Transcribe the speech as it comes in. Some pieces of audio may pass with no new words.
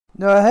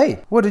No,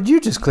 hey, what did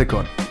you just click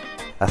on?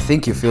 I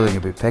think you're feeling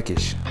a bit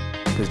peckish.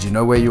 Because do you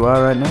know where you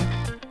are right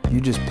now? You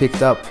just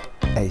picked up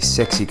a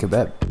sexy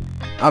kebab.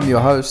 I'm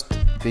your host,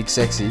 Big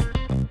Sexy.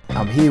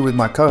 I'm here with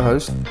my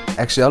co-host.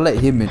 Actually, I'll let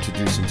him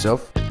introduce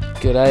himself.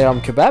 G'day,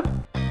 I'm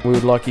Kebbab. We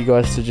would like you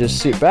guys to just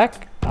sit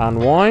back,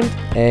 unwind,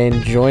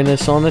 and join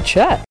us on the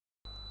chat.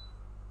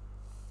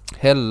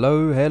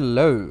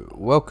 Hello.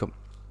 Welcome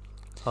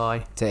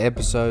Hi. to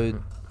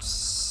episode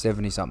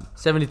 70-something.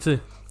 72.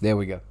 There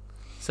we go.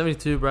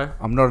 72, bro.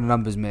 I'm not a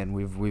numbers man.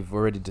 We've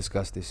already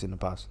discussed this in the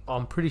past.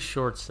 I'm pretty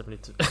sure it's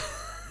 72.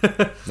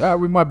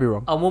 We might be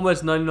wrong. I'm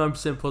almost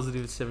 99%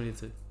 positive it's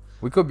 72.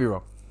 We could be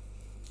wrong.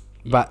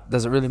 Yeah. But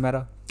does it really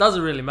matter?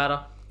 Doesn't really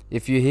matter.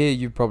 If you're here,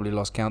 you probably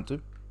lost count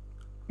too.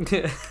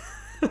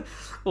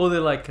 Or they're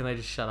like, can they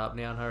just shut up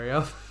now and hurry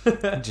up?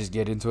 Just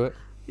get into it.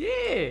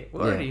 Yeah,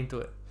 we're already into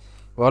it.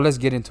 Well, let's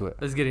get into it.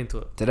 Let's get into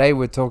it. Today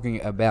we're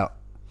talking about...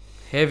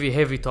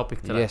 Heavy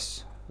topic today.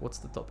 Yes. What's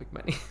the topic,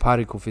 Manny?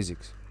 Particle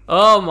physics.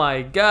 Oh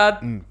my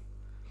god.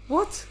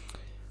 What?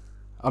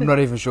 I'm not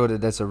even sure that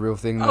that's a real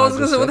thing. I was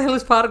going to say, what the hell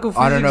is particle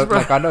physics, I don't know. bro?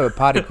 Like, I know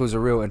particles are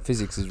real and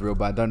physics is real,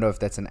 but I don't know if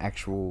that's an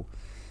actual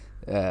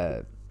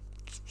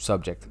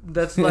subject.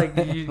 That's like,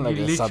 you Like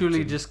a literally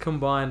subject. just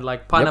combined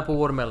like pineapple,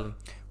 watermelon.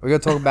 We're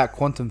going to talk about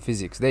quantum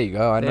physics. There you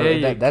go. I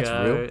know that's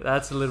real.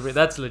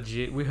 That's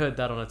legit. We heard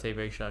that on a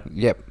TV show.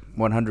 Yep,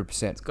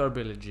 100%. It's got to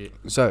be legit.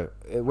 So,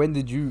 when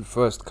did you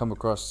first come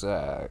across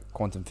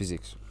quantum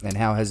physics, and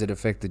how has it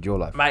affected your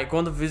life? Mate,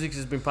 quantum physics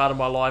has been part of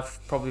my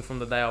life probably from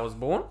the day I was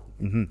born.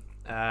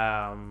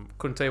 Mm-hmm.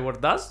 Couldn't tell you what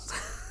it does.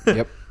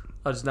 Yep.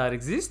 I just know it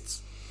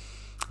exists.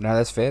 No,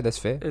 that's fair.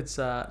 It's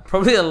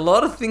probably a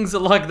lot of things are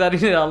like that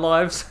in our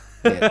lives.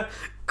 Yeah.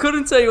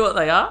 Couldn't tell you what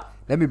they are.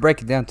 Let me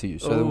break it down to you.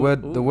 So Ooh.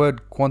 the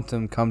word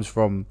quantum comes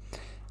from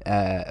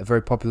a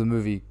very popular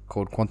movie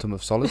called Quantum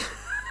of Solace,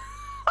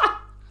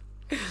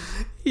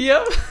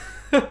 Yep.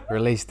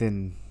 released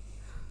in,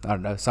 I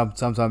don't know,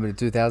 sometime in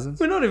the 2000s.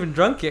 We're not even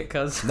drunk yet,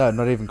 cuz. No,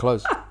 not even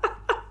close.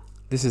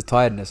 This is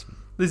tiredness.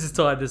 This is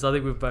tiredness. I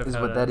think we've both This is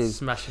had what a that is.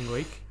 smashing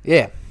week.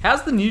 Yeah,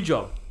 How's the new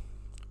job?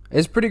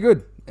 it's pretty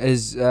good.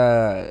 As you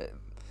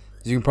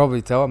can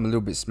probably tell, I'm a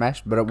little bit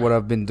smashed. But what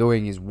I've been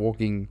doing is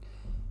walking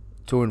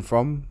to and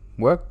from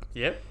work,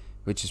 Yep.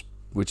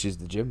 which is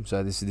the gym.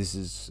 So this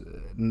is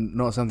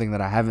not something that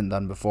I haven't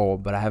done before,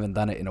 but I haven't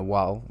done it in a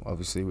while.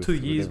 Obviously, with 2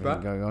 years, with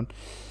everything bro. going on.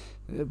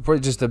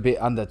 Probably just a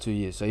bit under 2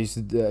 years. So I used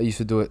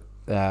to do it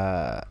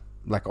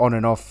like on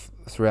and off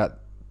throughout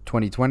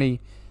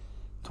 2020,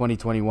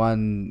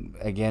 2021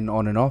 again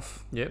on and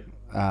off. Yep.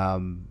 I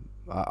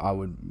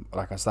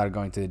started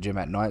going to the gym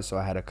at night, so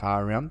I had a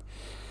car around,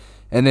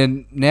 and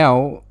then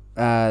now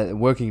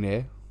working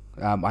there,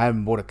 I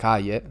haven't bought a car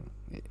yet,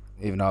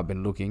 even though I've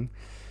been looking.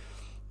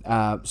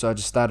 So I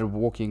just started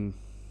walking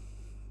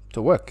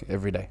to work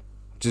every day,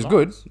 which is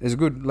good. It's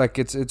good. Like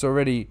it's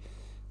already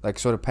like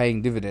sort of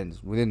paying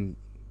dividends. Within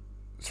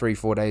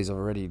 3-4 days, I've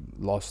already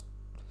lost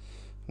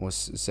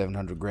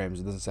 700 grams.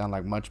 It doesn't sound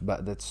like much,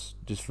 but that's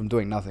just from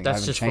doing nothing. That's I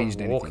haven't just changed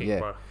from anything. walking, Yeah,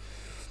 bro.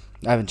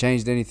 I haven't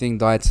changed anything.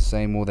 Diet's the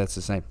same. All that's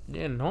the same.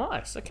 Yeah,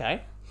 nice.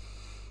 Okay.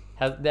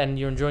 And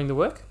you're enjoying the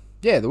work?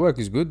 Yeah, the work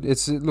is good.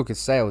 It's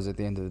sales at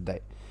the end of the day.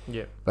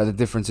 Yeah. But the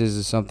difference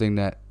is something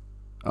that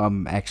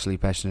I'm actually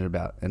passionate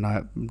about, and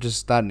I'm just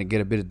starting to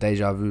get a bit of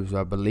deja vu. So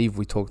I believe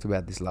we talked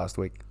about this last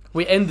week.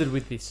 We ended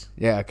with this.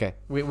 Yeah. Okay.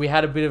 We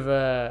had a bit of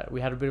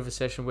a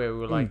session where we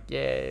were like, yeah,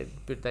 a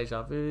bit of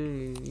deja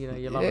vu. You know,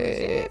 you're loving this.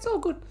 Yeah, it's all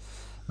good.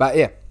 But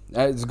yeah,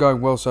 it's going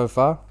well so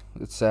far.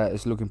 It's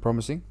looking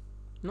promising.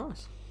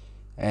 Nice.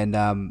 And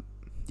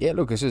yeah,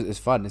 look, it's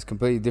fun. It's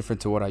completely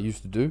different to what I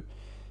used to do,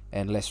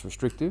 and less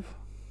restrictive.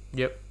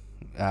 Yep.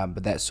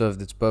 But that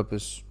served its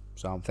purpose,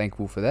 so I'm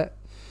thankful for that.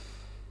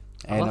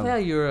 I love how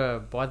you're a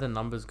by the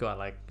numbers guy.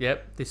 Like,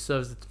 yep, this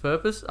serves its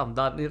purpose. I'm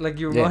done. Like,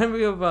 you remind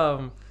me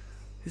of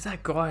who's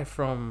that guy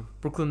from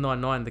Brooklyn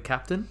Nine-Nine, the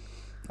captain?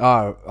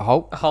 Oh,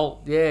 Holt.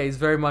 Holt. Yeah, he's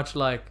very much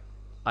like,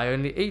 I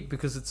only eat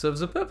because it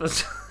serves a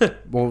purpose.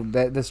 Well,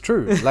 that's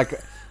true. Like,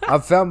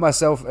 I've found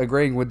myself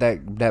agreeing with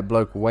that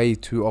bloke way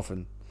too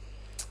often.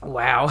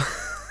 Wow.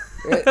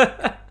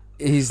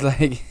 He's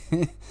like,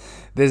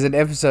 there's an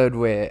episode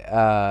where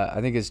I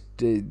think it's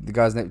the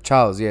guy's name,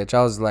 Charles. Yeah,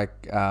 Charles is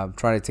like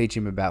trying to teach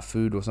him about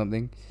food or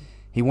something.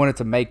 He wanted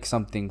to make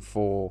something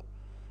for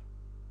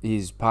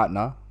his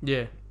partner.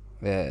 Yeah.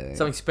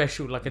 Something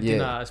special, like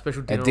a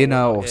special dinner. A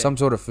dinner or yeah. some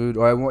sort of food.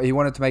 Or he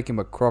wanted to make him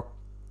a croque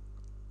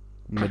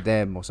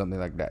madame or something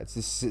like that. It's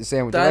this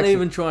sandwich. Don't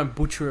even try and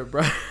butcher it,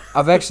 bro.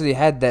 I've actually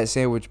had that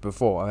sandwich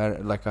before.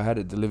 I had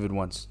it delivered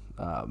once.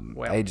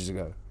 Ages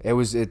ago.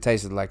 It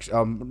tasted like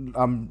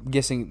I'm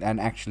guessing an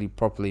actually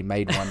properly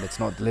made one that's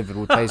not delivered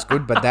will taste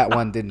good, but that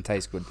one didn't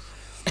taste good.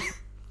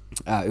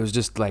 It was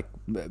just like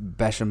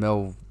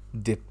bechamel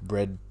dipped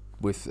bread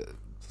with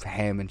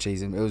ham and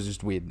cheese, and it was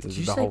just weird. It was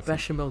Did you the say whole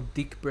bechamel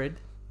dick bread?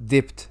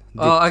 Dipped.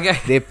 Oh, okay.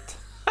 Dipped.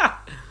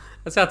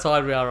 That's how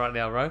tired we are right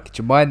now, bro. Get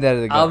your mind out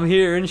of the gutter. I'm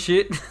here and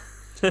shit.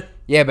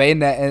 Yeah, but in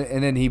that,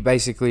 and then he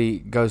basically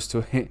goes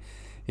to him.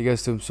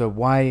 So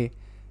why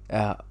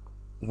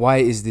why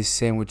is this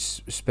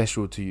sandwich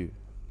special to you?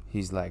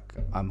 He's like,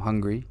 I'm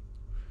hungry.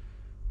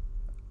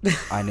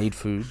 I need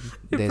food.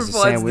 It There's a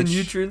provides sandwich. the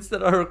nutrients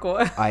that I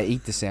require. I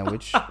eat the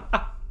sandwich.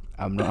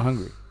 I'm not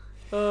hungry.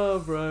 Oh,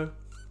 bro.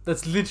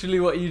 That's literally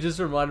what you just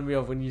reminded me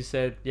of when you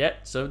said, yeah,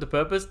 served the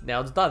purpose, now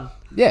it's done.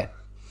 Yeah.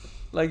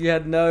 Like you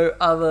had no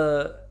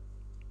other,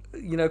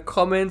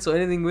 comments or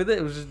anything with it.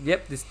 It was just,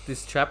 yep,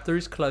 this chapter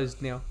is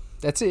closed now.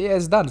 That's it. Yeah,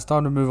 it's done. It's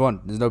time to move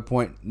on. There's no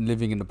point in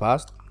living in the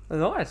past.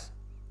 Nice.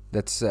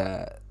 That's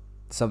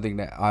something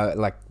that I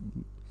like.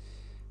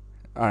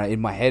 In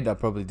my head, I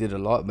probably did a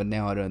lot, but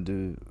now I don't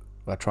do.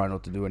 I try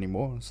not to do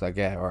anymore. It's like,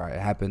 yeah, all right,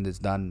 it happened. It's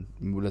done.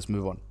 Let's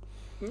move on.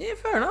 Yeah,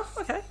 fair enough.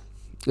 Okay.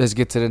 Let's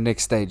get to the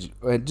next stage.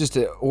 Just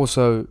to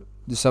also,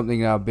 there's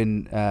something that I've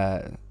been.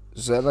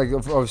 So like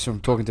obviously, I'm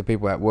talking to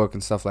people at work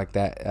and stuff like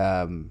that.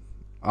 I'm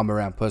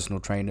around personal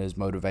trainers,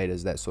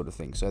 motivators, that sort of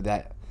thing. So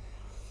that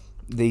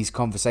these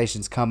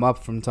conversations come up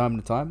from time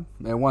to time.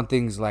 And one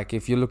thing's like,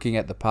 if you're looking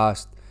at the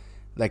past,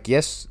 like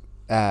yes,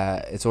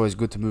 it's always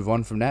good to move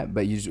on from that,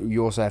 but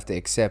you also have to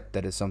accept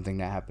that it's something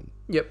that happened.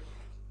 Yep.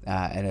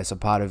 And it's a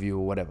part of you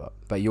or whatever.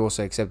 But you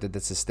also accept that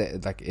it's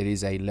like it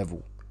is a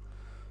level.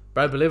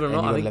 Bro, believe it or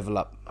not, I think level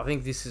up. I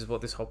think this is what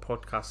this whole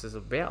podcast is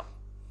about.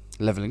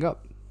 Leveling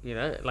up.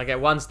 Like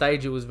at one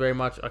stage it was very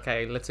much,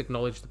 okay, let's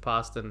acknowledge the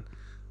past and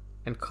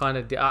kind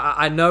of...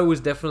 I know it was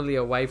definitely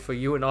a way for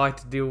you and I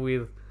to deal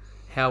with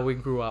how we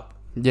grew up.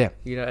 Yeah.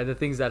 And the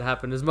things that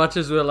happened. As much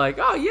as we're like,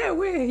 oh yeah,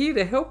 we're here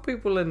to help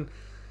people and,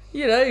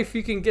 if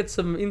you can get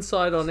some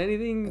insight on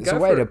anything, it's go a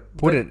way for to it.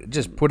 put it,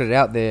 just put it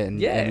out there and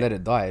let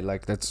it die.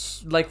 Like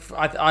that's... Like,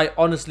 I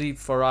honestly,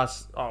 for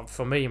us,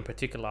 for me in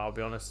particular, I'll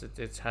be honest,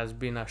 it has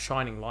been a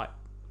shining light.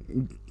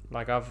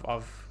 Like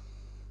I've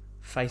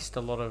faced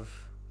a lot of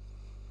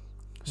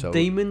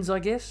demons, I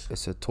guess.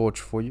 It's a torch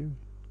for you.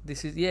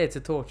 It's a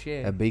torch,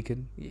 yeah. A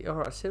beacon. Yeah, all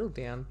right, settle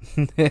down.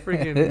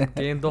 Freaking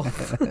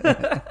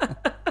Gandalf.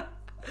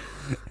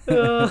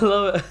 Oh, I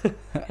love it.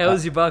 How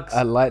was your bucks?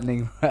 A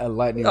lightning. All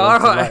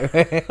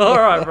right, all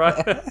right, bro.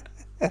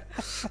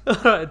 All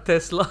right,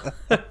 Tesla.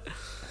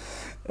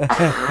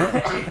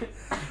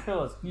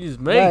 Oh, excuse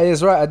me. Yeah,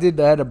 that's right.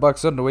 I had a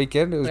bucks on the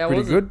weekend. It was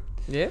pretty good.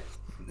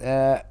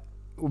 Yeah.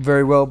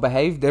 Very well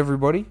behaved,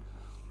 everybody.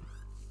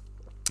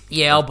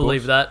 Yeah, I'll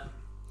believe that.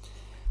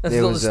 That's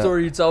not the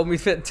story you told me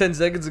 10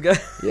 seconds ago.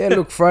 Yeah,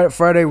 look,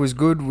 Friday was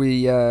good.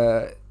 We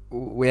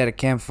had a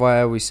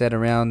campfire. We sat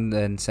around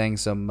and sang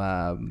some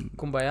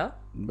Kumbaya.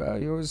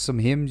 Some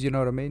hymns. You know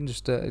what I mean?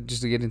 Just to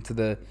get into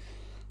the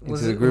groove of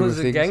things. Was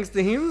it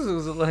gangster hymns? Or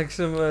was it like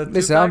some?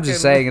 Listen, I'm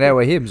just saying they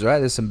were hymns, right?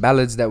 There's some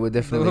ballads that were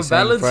definitely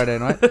sang Friday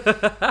night.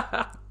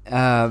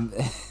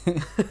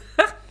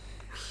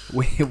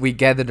 We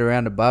gathered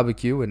around a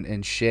barbecue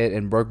and shared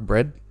and broke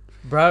bread.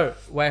 Bro,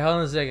 wait, hold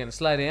on a second.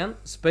 Slow down.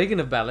 Speaking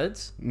of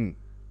ballads,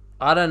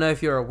 I don't know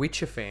if you're a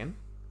Witcher fan.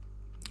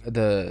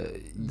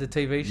 The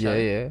TV show.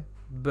 Yeah.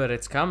 But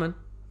it's coming.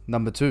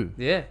 Number 2.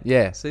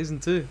 Yeah.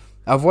 Season 2.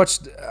 I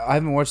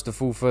haven't watched the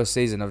full first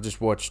season. I've just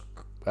watched,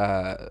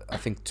 I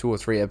think 2 or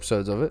 3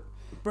 episodes of it.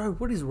 Bro,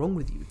 what is wrong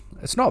with you?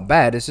 It's not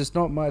bad. It's just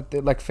not my...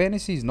 Like,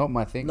 fantasy is not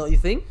my thing. Not your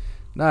thing?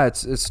 No,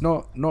 it's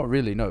not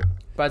really, no.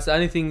 But it's the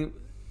only thing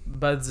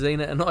both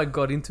Zena and I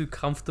got into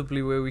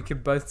comfortably where we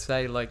could both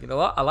say, like, you know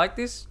what? I like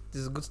this.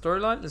 This is a good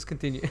storyline. Let's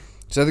continue.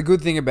 So the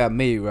good thing about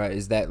me, right,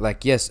 is that,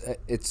 like, yes,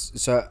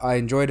 so I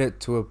enjoyed it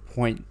to a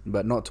point,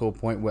 but not to a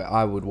point where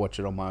I would watch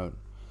it on my own.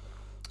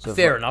 So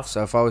fair enough.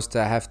 So if I was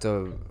to have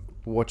to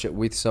watch it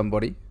with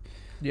somebody,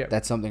 yep,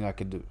 that's something I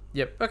could do.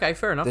 Yep. Okay,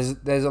 fair enough.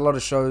 There's a lot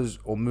of shows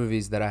or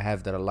movies that I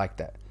have that are like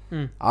that.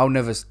 I'll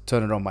never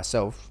turn it on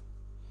myself.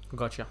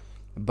 Gotcha.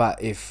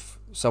 But if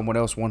someone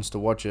else wants to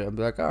watch it, I'd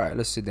be like, all right,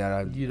 let's sit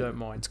down. You don't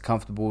mind. It's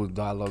comfortable. The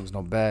dialogue's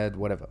not bad.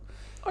 Whatever.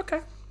 Okay.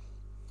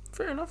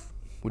 Fair enough.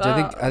 Which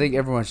I think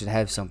everyone should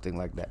have something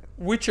like that.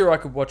 Witcher I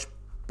could watch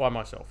by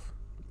myself.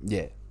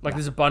 Yeah. Like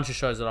there's a bunch of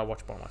shows that I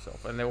watch by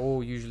myself, and they're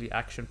all usually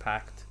action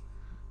packed.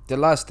 The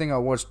last thing I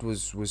watched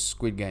was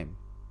Squid Game.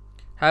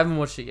 Haven't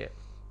watched it yet.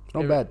 It's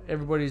not bad.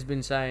 Everybody's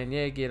been saying,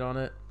 yeah, get on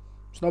it.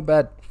 It's not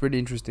bad. It's pretty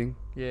interesting.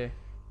 Yeah.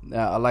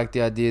 I like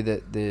the idea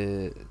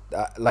that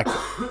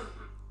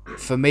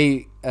for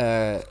me,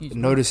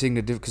 noticing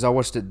the because I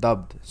watched it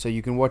dubbed, so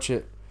you can watch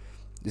it.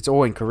 It's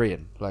all in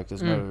Korean. Like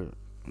there's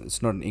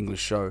it's not an English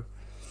show.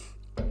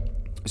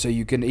 So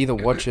you can either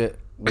watch it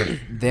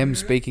with them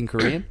speaking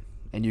Korean,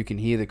 and you can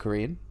hear the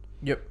Korean.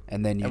 Yep.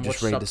 And then you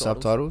just read the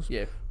subtitles.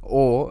 Yeah.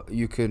 Or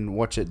you can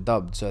watch it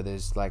dubbed. So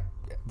there's like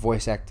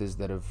voice actors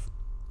that have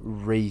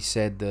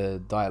re-said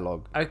the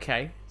dialogue.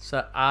 Okay.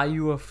 So are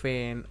you a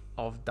fan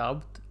of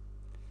dubbed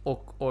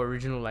or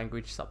original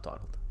language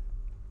subtitled?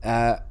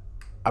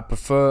 I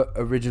prefer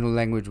original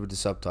language with the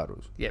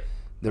subtitles. Yep.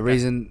 The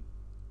reason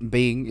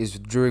being is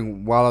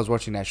while I was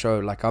watching that show,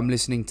 like I'm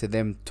listening to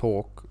them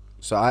talk.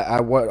 So I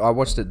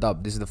watched it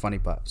dubbed. This is the funny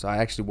part. So I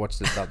actually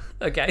watched it dubbed.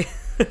 Okay.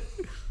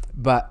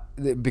 But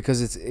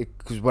because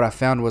what I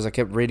found was I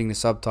kept reading the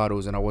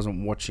subtitles and I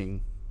wasn't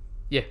watching.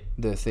 Yeah.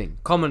 The thing.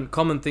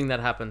 Common thing that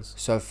happens.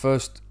 So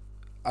first,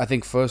 I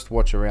think first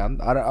watch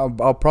around.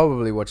 I'll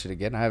probably watch it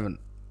again. I haven't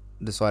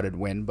decided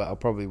when, but I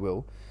probably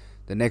will.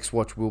 The next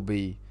watch will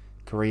be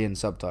Korean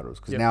subtitles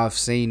because now I've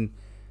seen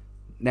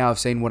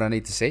what I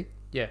need to see.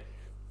 Yeah.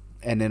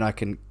 And then I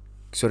can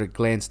sort of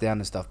glance down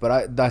and stuff.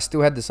 But I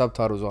still had the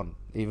subtitles on,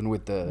 even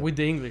with the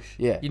English.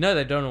 Yeah. You know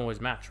they don't always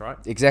match, right?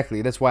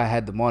 Exactly. That's why I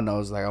had them on. I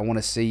was like, I want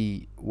to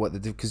see what they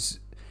do because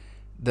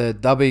the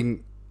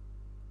dubbing,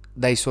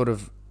 they sort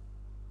of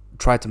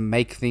try to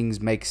make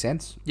things make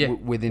sense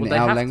within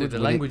our language. The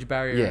language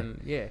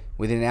barrier.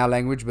 Within our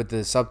language, but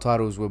the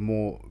subtitles were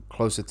more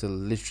closer to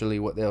literally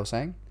what they were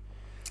saying.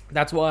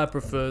 That's why I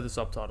prefer the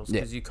subtitles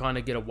because you kind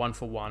of get a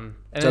 1-for-1.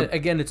 And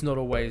again, it's not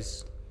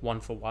always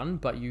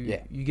 1-for-1, but you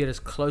get as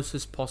close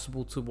as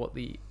possible to what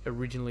the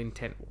original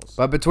intent was.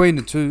 But between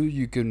the two,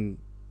 you can,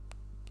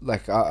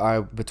 like,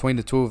 I between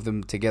the two of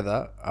them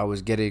together, I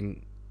was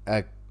getting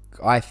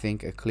I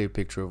think a clear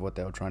picture of what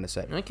they were trying to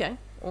say. Okay,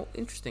 well,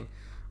 interesting,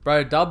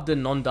 bro. Dubbed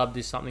and non-dubbed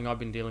is something I've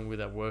been dealing with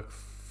at work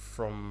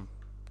from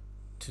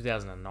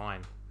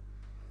 2009,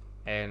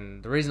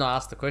 and the reason I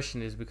asked the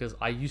question is because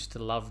I used to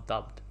love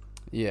dubbed.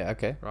 Yeah.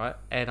 Okay. Right,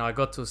 and I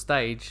got to a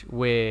stage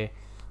where,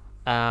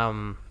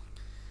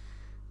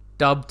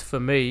 dubbed for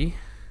me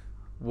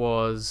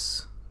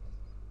was,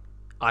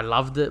 I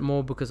loved it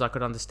more because I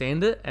could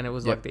understand it, and it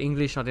was like the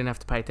English. I didn't have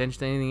to pay attention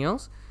to anything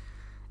else.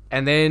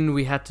 And then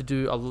we had to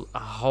do a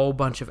whole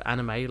bunch of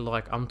anime.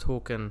 Like, I'm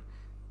talking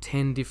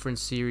 10 different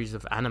series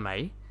of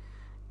anime,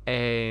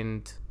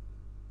 and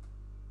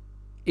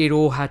it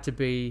all had to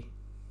be.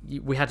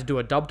 We had to do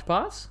a dubbed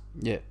pass.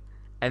 Yeah.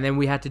 And then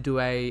we had to do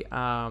a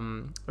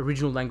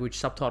original language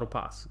subtitle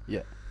pass.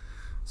 Yeah.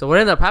 So what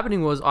ended up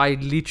happening was I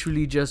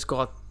literally just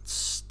got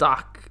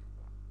stuck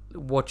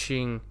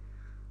watching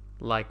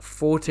like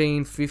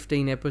 14,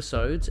 15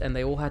 episodes, and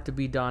they all had to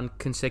be done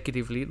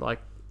consecutively, like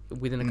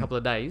within a couple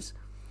of days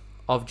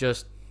of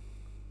just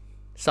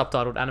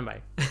subtitled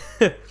anime.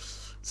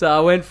 So I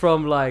went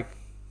from like,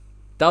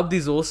 dubbed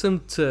is awesome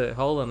to,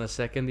 hold on a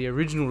second, the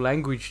original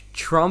language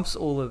trumps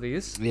all of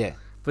this. Yeah.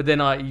 But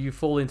then you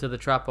fall into the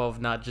trap of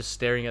not just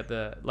staring at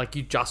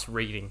you just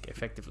reading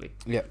effectively.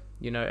 Yeah.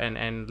 You know,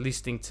 and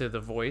listening to the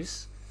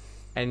voice.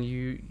 And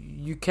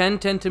you can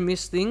tend to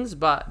miss things,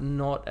 but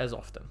not as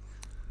often.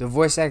 The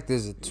voice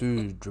actors are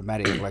too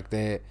dramatic. Like,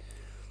 they're...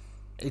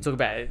 You talk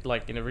about it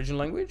like in original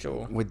language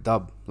or? With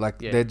dub. Like,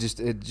 they're just...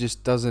 It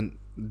just doesn't...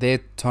 Their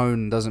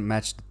tone doesn't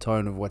match the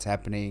tone of what's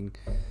happening.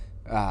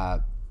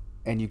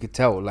 And you could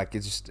tell, like,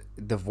 it's just...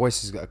 The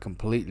voices are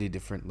completely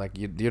different. Like,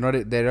 you're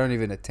not... They don't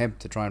even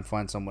attempt to try and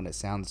find someone that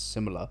sounds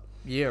similar.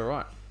 Yeah,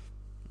 right.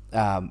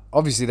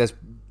 Obviously, that's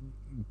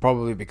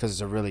probably because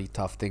it's a really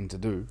tough thing to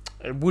do.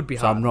 It would be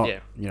hard, I'm not,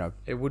 you know...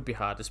 It would be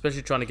hard,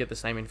 especially trying to get the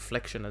same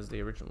inflection as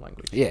the original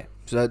language. Yeah.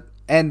 So,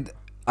 and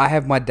I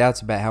have my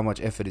doubts about how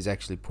much effort is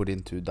actually put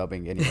into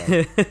dubbing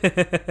anyway.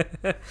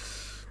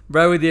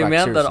 Bro, with the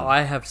amount seriously. that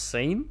I have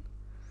seen,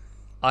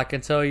 I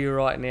can tell you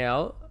right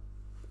now,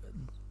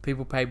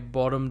 people pay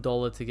bottom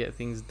dollar to get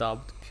things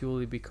dubbed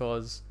purely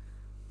because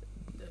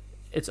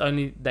it's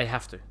only... They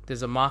have to.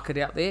 There's a market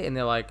out there, and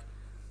they're like...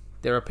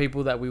 There are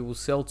people that we will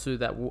sell to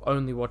that will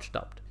only watch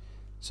dubbed.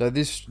 So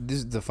this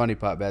is the funny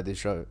part about this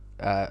show.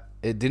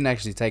 It didn't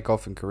actually take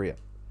off in Korea.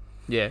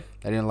 Yeah.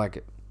 They didn't like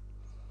it.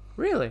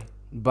 Really?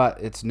 But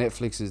it's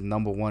Netflix's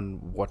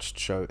 #1 watched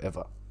show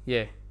ever.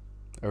 Yeah.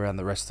 Around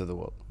the rest of the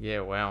world. Yeah,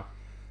 wow.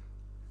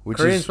 Which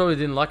Koreans probably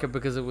didn't like it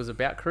because it was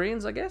about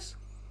Koreans, I guess?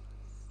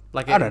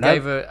 Like, I don't know.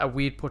 Gave a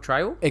weird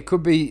portrayal? It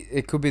could be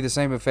the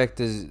same effect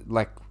as,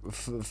 like,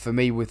 for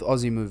me with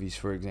Aussie movies,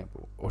 for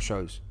example, or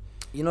shows.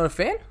 You're not a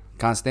fan?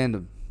 Can't stand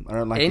them. I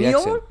don't like Any the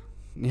of accent.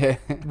 Yeah.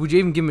 Would you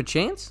even give them a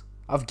chance?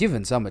 I've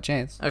given some a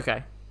chance.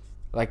 Okay.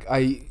 Like,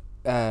 I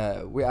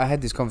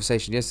had this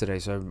conversation yesterday.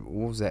 So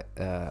what was that?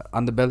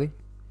 Underbelly.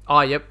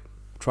 Oh, yep.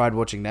 Tried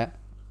watching that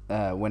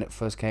when it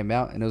first came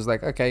out, and it was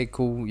like, okay,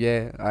 cool,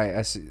 yeah.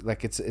 I see,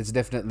 like, it's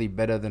definitely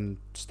better than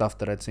stuff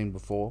that I'd seen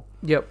before.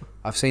 Yep.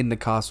 I've seen The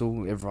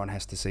Castle. Everyone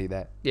has to see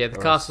that. Yeah, The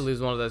Castle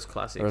is one of those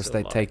classics. Or else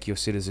they take your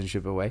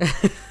citizenship away.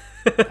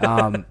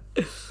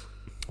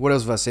 What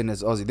else have I seen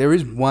as Aussie? There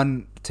is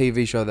one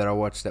TV show that I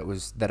watched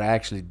that I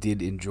actually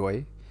did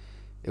enjoy.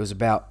 It was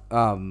about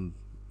a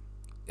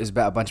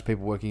bunch of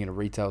people working in a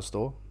retail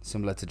store,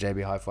 similar to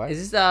JB Hi-Fi.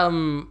 Is this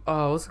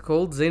what's it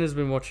called? Zena's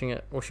been watching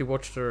it, or she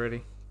watched it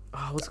already.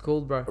 Oh, what's it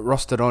called, bro?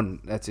 Rostered On.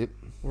 That's it.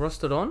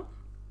 Rostered On.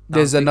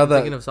 There's I'm another.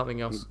 thinking of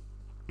something else.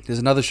 There's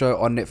another show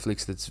on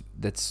Netflix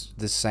that's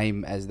the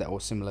same as that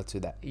or similar to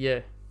that.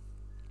 Yeah.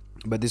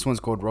 But this one's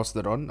called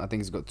Rostered On. I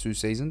think it's got 2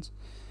 seasons.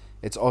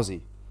 It's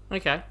Aussie.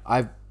 Okay.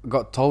 I've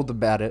got told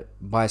about it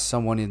by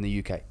someone in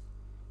the UK.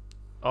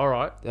 All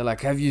right. They're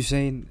like, have you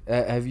seen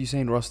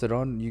Rostered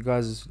On? You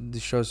guys,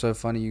 this show's so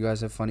funny. You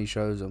guys have funny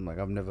shows. I'm like,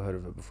 I've never heard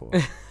of it before.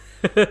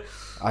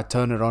 I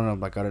turn it on. And I'm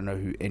like, I don't know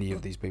who any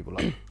of these people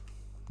are.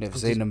 Never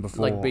seen them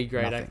before. Like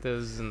B-grade nothing.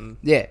 actors and...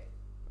 Yeah.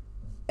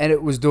 And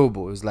it was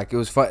doable. It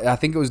was fun. I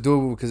think it was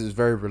doable because it was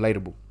very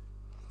relatable.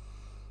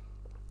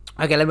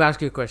 Okay, let me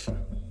ask you a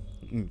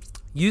question.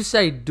 You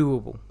say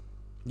doable.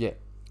 Yeah.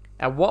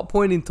 At what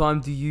point in time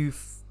do you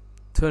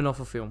turn off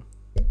a film?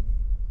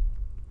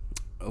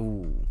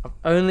 Ooh. I've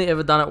only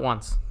ever done it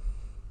once.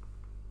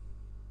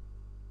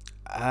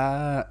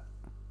 I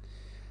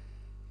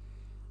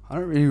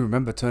don't really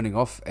remember turning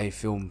off a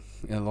film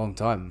in a long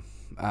time.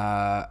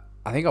 I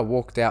think I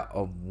walked out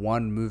of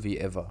one movie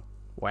ever.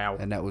 Wow.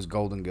 And that was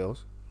Golden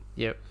Girls.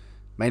 Yep.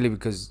 Mainly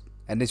because,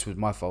 and this was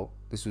my fault.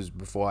 This was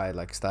before I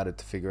started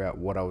to figure out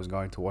what I was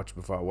going to watch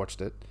before I watched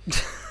it.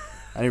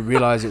 I didn't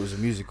realize it was a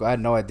musical. I had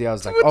no idea. I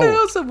was like,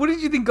 what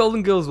did you think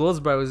Golden Girls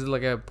was, bro? Was it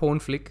like a porn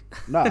flick?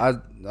 No,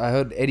 I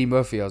heard Eddie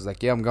Murphy. I was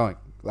like, yeah, I'm going.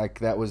 Like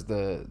that was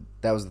the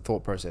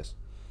thought process.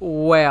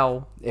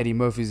 Wow. Eddie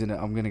Murphy's in it.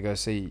 I'm gonna go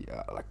see,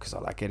 because I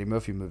like Eddie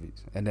Murphy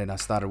movies. And then I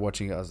started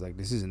watching it. I was like,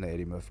 this isn't an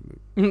Eddie Murphy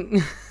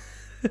movie.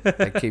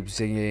 They keep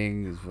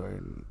singing.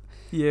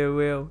 Yeah,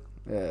 well.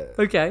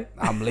 Okay.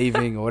 I'm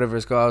leaving or whatever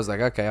it's called. I was like,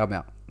 okay, I'm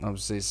out. I'll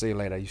see you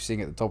later. You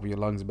sing at the top of your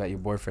lungs about your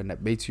boyfriend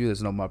that beats you.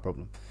 That's not my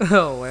problem.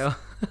 Oh, well.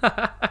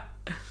 I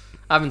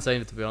haven't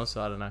seen it, to be honest,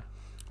 so I don't know.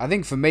 I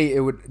think for me,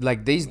 it would,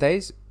 like these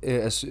days,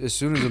 as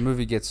soon as a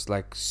movie gets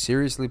like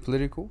seriously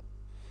political,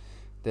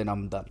 then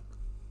I'm done.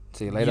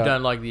 See you later. You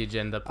don't like the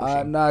agenda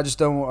pushing? No, I just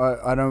don't.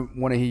 I don't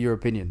want to hear your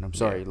opinion. I'm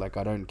sorry. Yeah. Like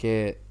I don't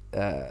care.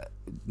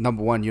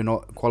 Number one, you're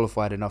not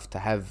qualified enough to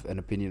have an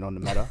opinion on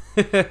the matter.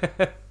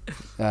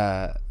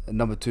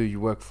 Number two, you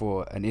work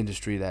for an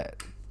industry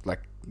that,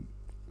 like,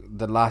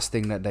 the last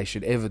thing that they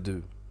should ever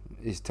do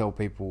is tell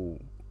people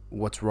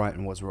what's right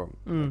and what's wrong.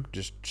 Like,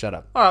 just shut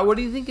up. All right. What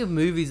do you think of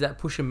movies that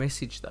push a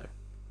message though?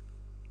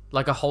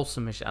 Like a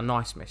wholesome message, a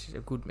nice message, a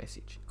good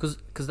message.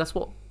 Because that's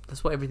what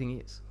everything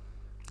is.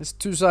 It's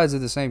two sides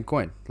of the same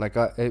coin. Like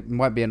it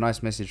might be a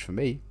nice message for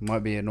me, it might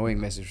be an annoying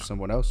message for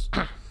someone else.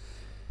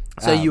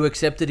 So you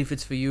accept it if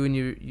it's for you, and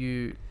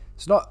you.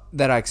 It's not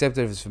that I accept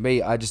it if it's for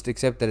me. I just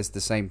accept that it's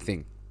the same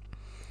thing.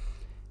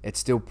 It's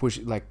still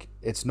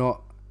it's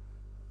not.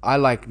 I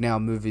like now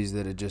movies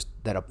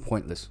that are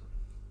pointless.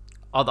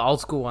 Oh, the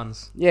old school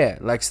ones. Yeah,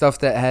 like stuff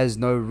that has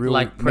no real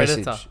like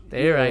Predator. Message.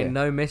 There ain't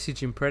no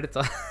message in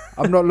Predator.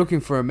 I'm not looking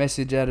for a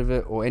message out of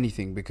it or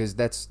anything, because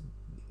that's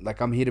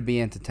like, I'm here to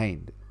be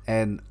entertained.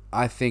 And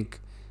I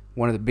think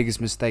one of the biggest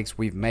mistakes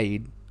we've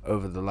made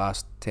over the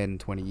last 10,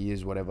 20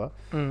 years, whatever,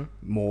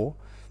 more,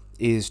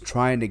 is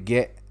trying to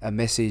get a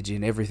message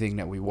in everything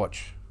that we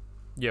watch.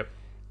 Yep.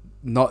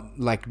 Not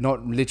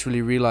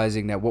literally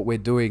realizing that what we're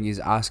doing is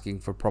asking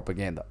for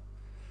propaganda.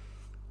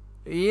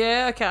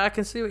 Yeah, okay, I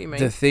can see what you mean.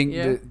 The thing,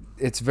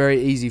 it's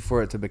very easy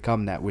for it to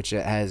become that, which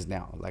it has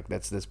now. Like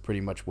that's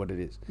pretty much what it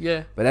is.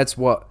 Yeah. But that's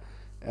what,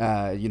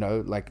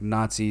 like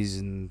Nazis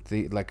and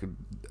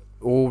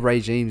all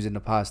regimes in the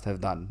past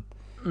have done,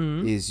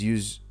 is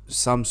use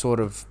some sort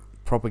of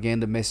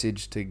propaganda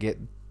message to get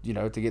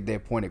their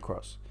point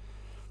across.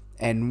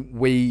 And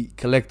we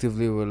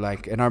collectively were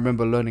like, and I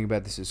remember learning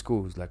about this at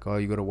school. It's like, oh,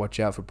 you got to watch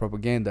out for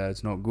propaganda.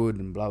 It's not good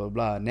and blah, blah,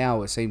 blah.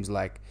 Now it seems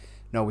like,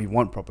 no, we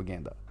want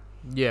propaganda.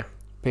 Yeah.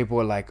 People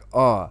are like,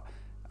 oh,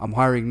 I'm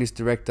hiring this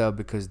director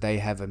because they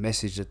have a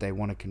message that they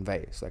want to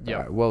convey. It's like, all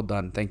right, well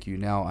done. Thank you.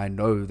 Now I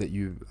know that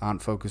you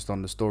aren't focused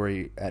on the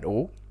story at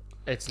all.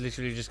 It's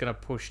literally just going to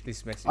push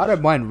this message. I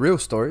don't mind real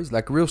stories.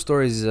 Like, real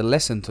stories is a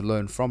lesson to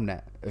learn from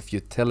that if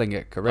you're telling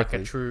it correctly.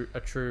 Like a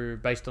true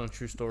based on a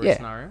true story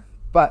scenario.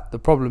 But the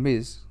problem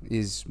is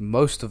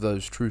most of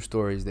those true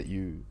stories that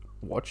you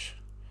watch,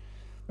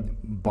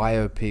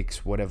 biopics,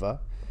 whatever,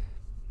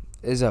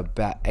 is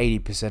about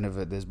 80% of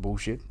it there's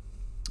bullshit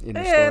in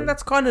the story. Yeah,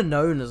 that's kind of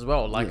known as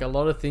well. Like a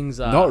lot of things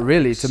are... Not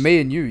really. To me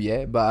and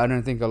you, but I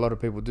don't think a lot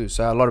of people do.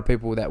 So a lot of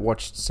people that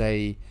watched,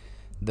 say,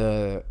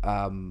 the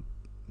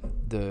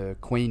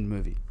Queen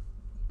movie.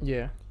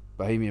 Yeah.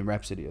 Bohemian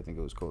Rhapsody, I think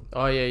it was called.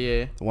 Oh,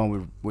 yeah. The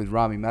one with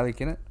Rami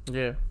Malek in it.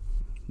 Yeah.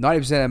 90%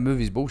 of that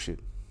movie is bullshit.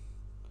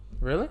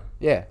 Really?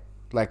 Yeah.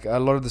 Like, a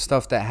lot of the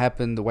stuff that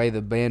happened, the way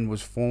the band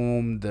was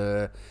formed,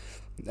 the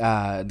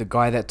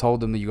guy that told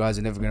them that you guys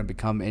are never going to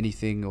become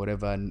anything or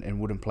whatever and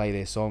wouldn't play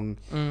their song.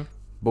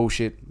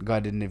 Bullshit. The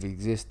guy didn't even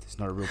exist. It's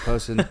not a real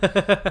person.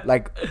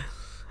 Like,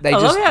 I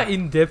love how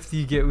in-depth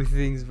you get with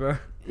things, bro.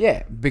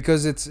 Yeah,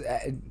 because it's...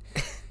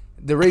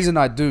 the reason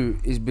I do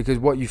is because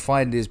what you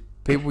find is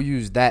people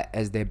use that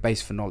as their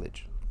base for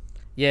knowledge.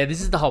 Yeah, this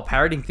is the whole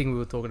parroting thing we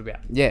were talking about.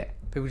 Yeah.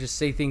 People just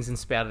see things and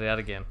spout it out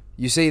again.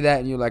 You see that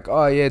and you're like,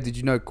 oh yeah, did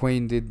you know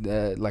Queen did,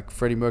 like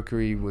Freddie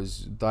Mercury was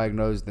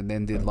diagnosed and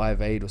then did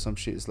Live Aid or some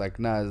shit? It's like,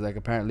 nah, it's like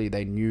apparently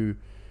they knew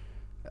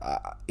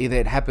either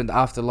it happened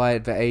after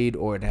Live Aid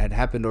or it had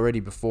happened already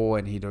before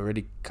and he'd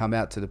already come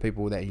out to the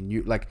people that he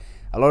knew. Like,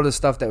 a lot of the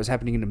stuff that was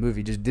happening in the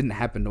movie just didn't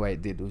happen the way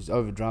it did. It was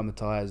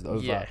over-dramatized,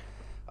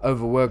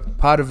 overworked.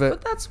 Part of it...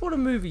 But that's what a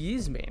movie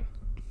is, man.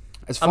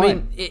 It's fine. I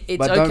mean,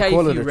 it's okay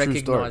if you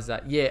recognize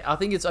that. Yeah, I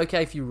think it's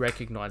okay if you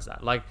recognize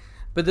that. Like...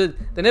 But they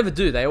never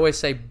do. They always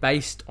say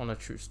based on a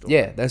true story.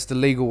 Yeah, that's the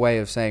legal way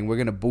of saying we're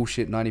going to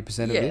bullshit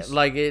 90% of this. Yeah,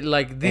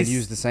 like this. And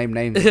use the same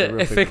names as the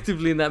real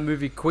effectively in that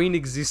movie, Queen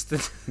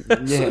existed.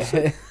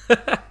 Yeah.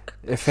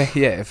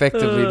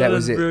 Effectively, that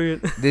was it.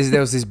 Brilliant. There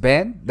was this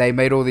band. They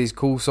made all these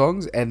cool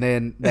songs, and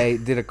then they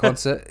did a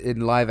concert in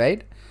Live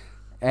Aid,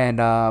 And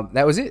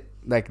that was it.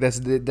 Like that's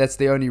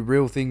the only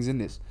real things in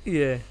this.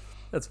 Yeah,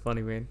 that's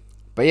funny, man.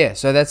 But yeah,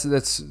 so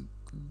that's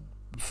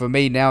for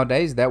me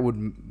nowadays. That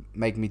would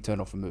make me turn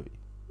off a movie.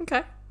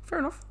 Okay, fair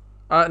enough.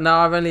 No,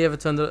 I've only ever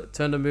turned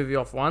a movie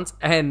off once,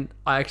 and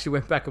I actually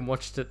went back and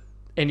watched it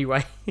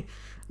anyway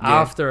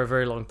after a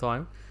very long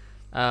time.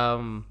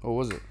 What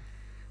was it?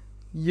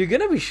 You're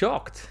gonna be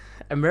shocked.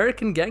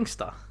 American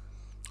Gangster.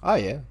 Oh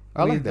yeah,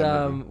 I like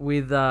that movie.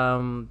 With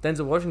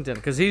Denzel Washington,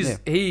 because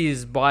he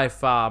is by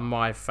far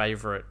my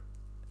favorite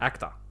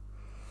actor.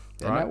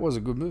 And that was a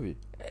good movie.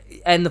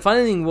 And the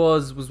funny thing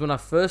was when I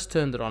first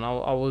turned it on,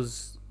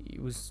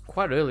 it was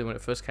quite early when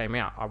it first came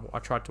out. I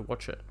tried to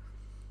watch it,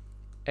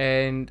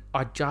 and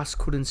I just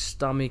couldn't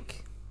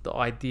stomach the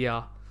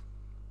idea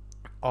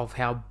of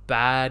how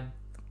bad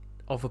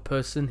of a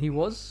person he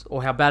was,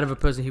 or how bad of a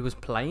person he was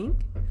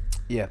playing.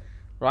 Yeah.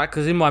 Right?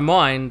 Because in my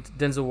mind,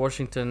 Denzel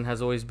Washington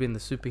has always been the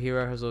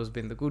superhero, has always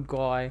been the good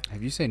guy.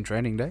 Have you seen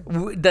Training Day?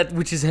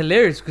 Which is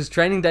hilarious, because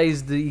Training Day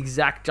is the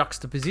exact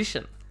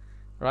juxtaposition.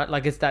 Right?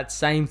 Like, it's that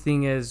same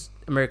thing as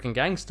American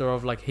Gangster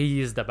of, like, he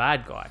is the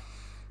bad guy.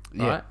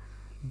 Right? Yeah.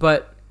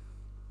 But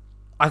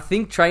I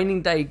think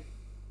Training Day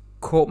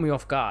caught me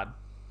off guard,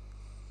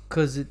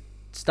 because it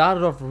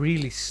started off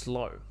really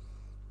slow.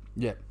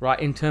 Yeah.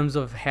 Right? In terms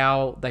of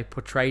how they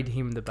portrayed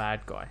him the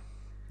bad guy.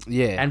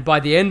 Yeah. And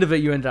by the end of it,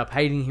 you ended up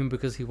hating him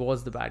because he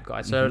was the bad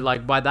guy. So,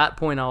 like, by that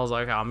point, I was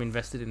like, oh, I'm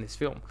invested in this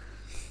film.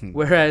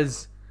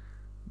 Whereas,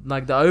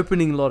 like, the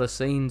opening lot of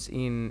scenes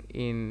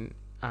in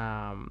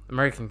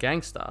American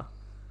Gangster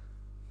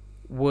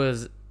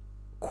was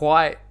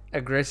quite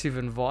aggressive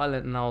and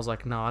violent. And I was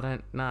like, no,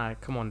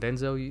 come on,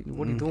 Denzel,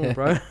 what are you doing,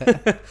 bro?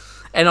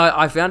 And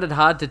I found it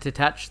hard to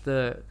detach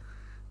the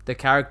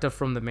character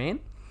from the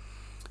man.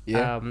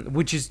 Yeah.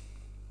 Which is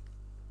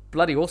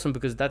bloody awesome,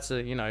 because that's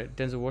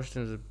Denzel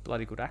Washington is a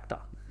bloody good actor.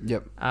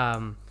 Yep.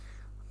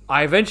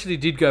 I eventually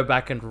did go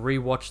back and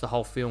rewatch the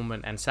whole film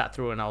and sat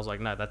through it, and I was like,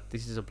 no,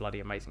 this is a bloody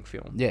amazing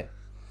film. Yeah.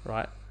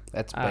 Right.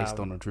 That's based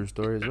on a true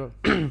story as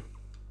well.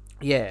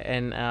 Yeah,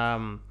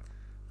 and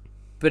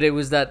but it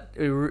was that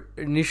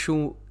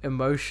initial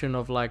emotion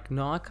of like,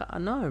 no,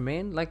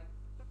 man, like,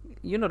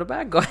 you're not a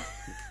bad guy.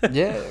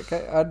 Yeah.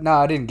 Okay.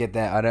 I didn't get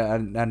that. I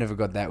never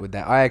got that with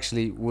that. I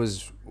actually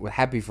was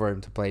happy for him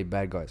to play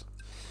bad guys.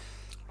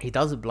 He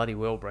does it bloody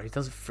well, bro. He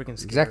does it freaking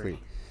scary. Exactly.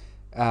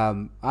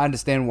 I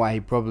understand why he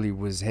probably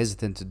was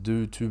hesitant to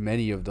do too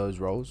many of those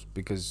roles,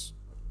 because,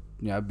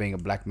 being a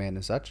black man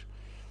and such.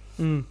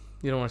 You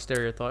don't want to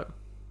stereotype.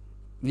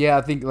 Yeah,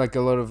 I think like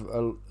a lot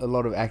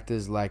of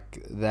actors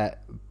like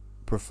that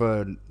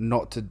prefer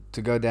not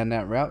to go down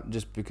that route,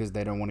 just because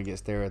they don't want to get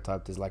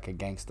stereotyped as like a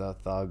gangster,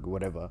 thug,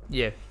 whatever.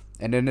 Yeah.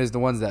 And then there's the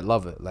ones that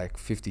love it, like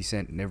 50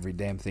 Cent and every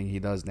damn thing he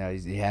does now.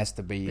 He has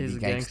to be a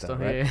gangster,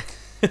 right?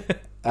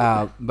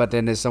 Yeah. But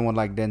then there's someone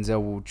like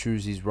Denzel will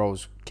choose his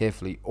roles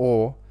carefully,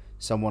 or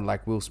someone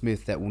like Will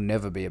Smith that will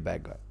never be a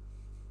bad guy.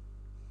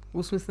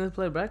 Will Smith never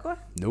played a bad guy?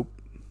 Nope.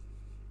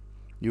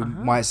 You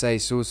might say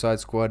Suicide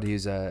Squad,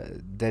 he's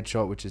a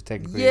Deadshot, which is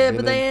technically a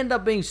but they end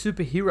up being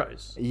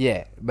superheroes.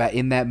 Yeah, but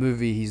in that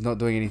movie, he's not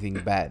doing anything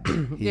bad.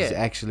 He's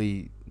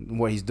actually,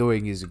 what he's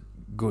doing is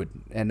good,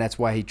 and that's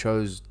why he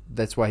was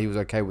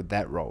okay with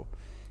that role.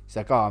 He's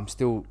like, oh, I'm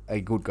still a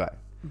good guy.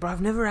 But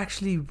I've never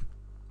actually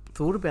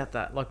thought about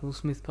that, like Will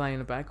Smith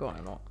playing a bad guy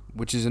or not.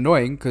 Which is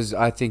annoying, because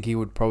I think he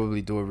would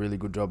probably do a really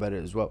good job at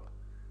it as well.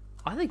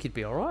 I think he'd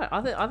be alright.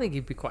 I think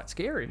he'd be quite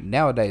scary.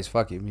 Nowadays,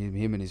 fuck him.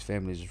 Him and his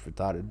family is just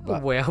retarded.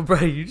 But wow,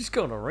 bro, you just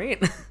got on a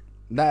rant.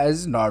 Nah,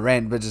 it's not a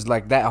rant, but just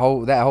like that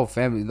whole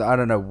family. I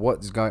don't know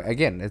what's going.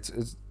 Again, it's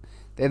at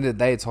the end of the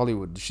day, it's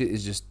Hollywood. The shit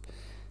is just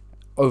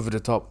over the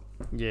top.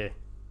 Yeah.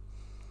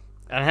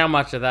 And how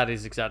much of that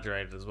is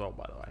exaggerated as well,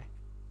 by the way?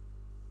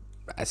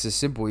 It's just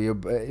simple.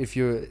 If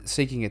you're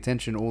seeking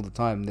attention all the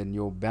time, then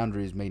your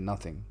boundaries mean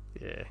nothing.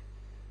 Yeah.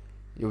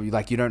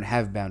 You don't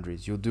have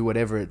boundaries. You'll do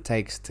whatever it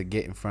takes to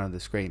get in front of the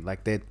screen.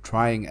 Like, they're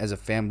trying as a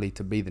family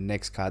to be the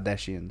next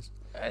Kardashians.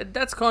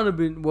 That's kind of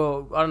been,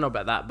 well, I don't know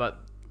about that, but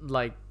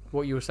like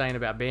what you were saying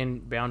about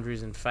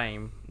boundaries and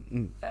fame,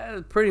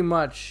 pretty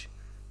much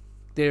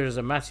there is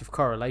a massive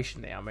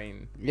correlation there. I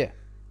mean, yeah,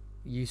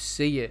 you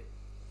see it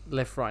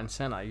left, right, and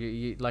center.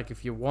 You like,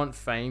 if you want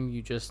fame,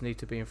 you just need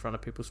to be in front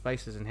of people's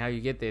faces, and how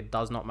you get there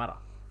does not matter.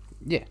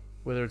 Yeah,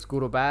 whether it's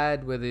good or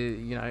bad, whether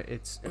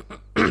it's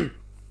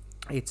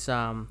it's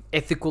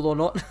ethical or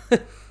not.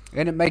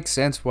 And it makes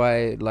sense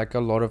why, like, a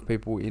lot of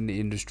people in the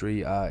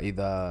industry are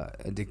either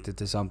addicted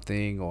to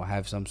something or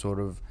have some sort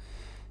of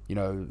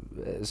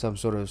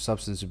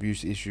substance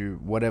abuse issue,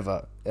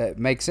 whatever. It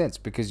makes sense,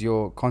 because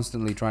you're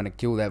constantly trying to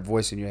kill that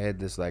voice in your head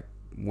that's like,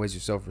 where's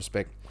your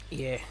self-respect?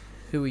 Yeah,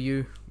 who are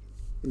you?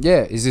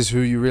 Yeah, is this who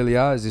you really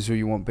are? Is this who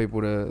you want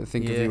people to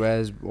think of you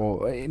as?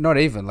 Or not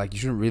even, like, you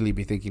shouldn't really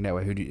be thinking that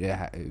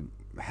way.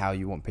 How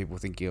you want people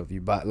thinking of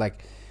you, but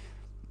like,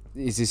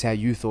 is this how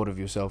you thought of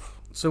yourself?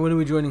 So when are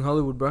we joining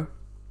Hollywood, bro?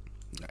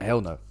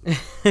 Hell no.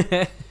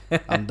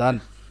 I'm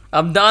done.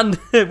 I'm done.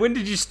 When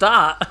did you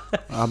start?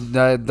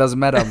 It doesn't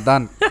matter. I'm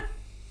done.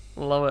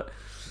 Love it.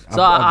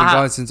 So I've been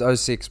going since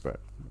 2006, bro.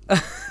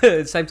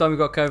 Same time you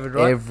got COVID,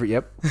 right?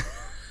 Yep.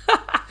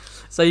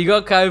 So you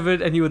got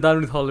COVID and you were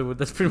done with Hollywood.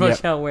 That's pretty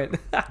much how it went.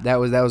 That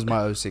was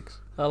my 06.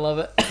 I love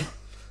it.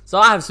 So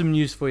I have some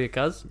news for you,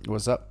 cuz.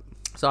 What's up?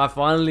 So I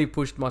finally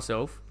pushed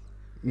myself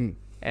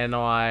and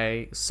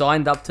I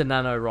signed up to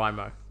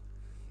NaNoWriMo.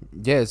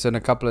 Yeah, it's in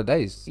a couple of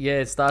days. Yeah,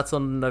 it starts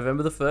on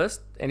November the 1st.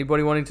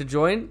 Anybody wanting to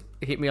join,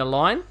 hit me a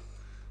line.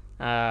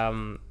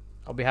 I'll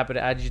be happy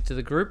to add you to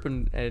the group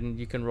and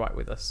you can write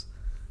with us.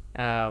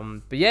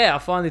 But yeah, I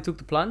finally took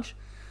the plunge.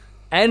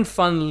 And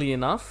funnily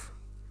enough,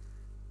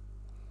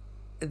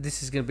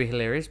 this is going to be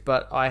hilarious,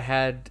 but I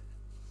had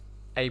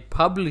a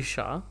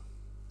publisher,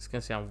 it's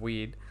going to sound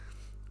weird,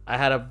 I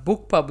had a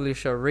book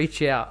publisher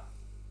reach out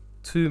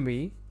to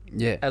me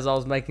as I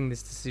was making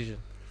this decision.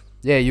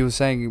 Yeah, you were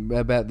saying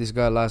about this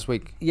guy last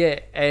week. Yeah,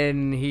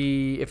 and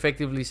he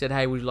effectively said,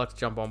 hey, would you like to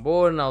jump on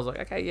board? And I was like,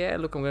 okay, yeah,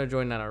 look, I'm going to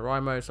join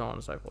NaNoWriMo, so on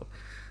and so forth.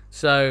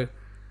 So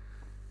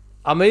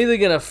I'm either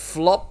going to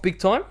flop big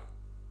time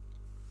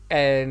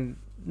and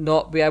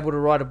not be able to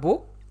write a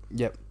book.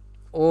 Yep.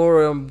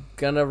 Or I'm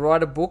going to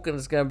write a book and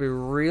it's going to be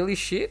really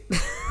shit.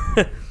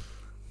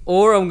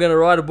 Or I'm going to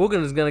write a book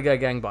and it's going to go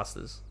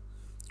gangbusters.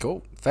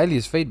 Cool.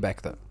 Failure's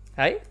feedback, though.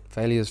 Hey?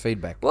 Failure's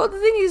feedback. Well, the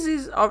thing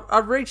is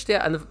I've reached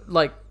out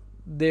and,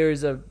 there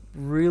is a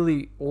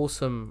really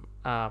awesome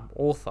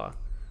author.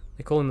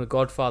 They call him the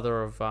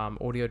godfather of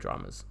audio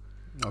dramas.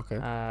 Okay.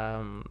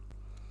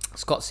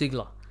 Scott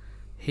Sigler.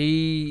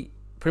 He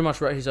pretty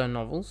much wrote his own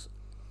novels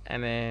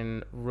and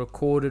then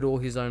recorded all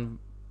his own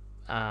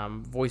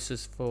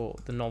voices for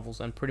the novels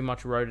and pretty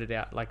much read it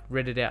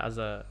out as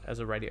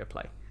a radio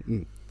play.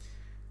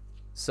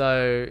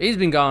 So he's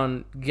been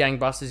going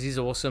gangbusters. He's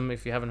awesome.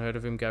 If you haven't heard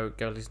of him, go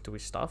listen to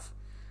his stuff.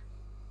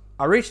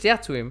 I reached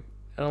out to him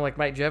and I'm like,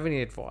 mate, do you have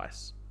any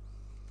advice?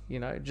 You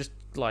know, just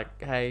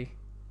like, hey,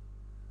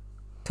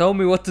 tell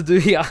me what to do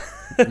here.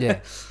 Yeah.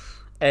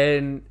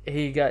 And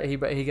he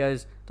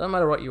goes, doesn't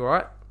matter what you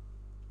write,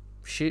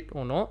 shit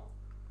or not,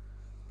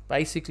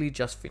 basically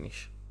just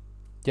finish.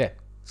 Yeah.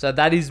 So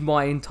that is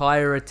my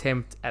entire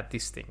attempt at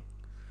this thing.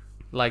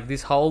 Like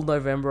this whole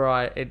November,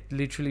 I'm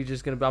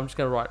just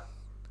gonna write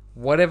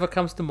whatever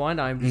comes to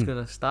mind. I'm just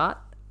gonna start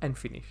and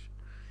finish.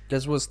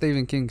 That's what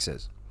Stephen King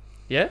says.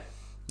 Yeah?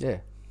 Yeah.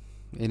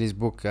 In his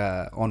book,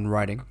 On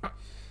Writing,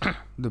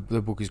 the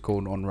book is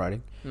called On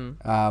Writing.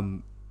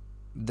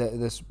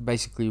 That's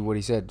basically what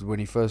he said. When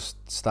he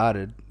first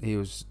started, he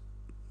was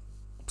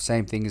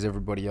same thing as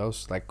everybody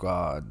else. Like,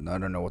 I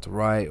don't know what to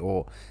write,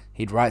 or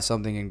he'd write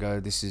something and go,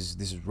 "This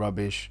is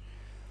rubbish.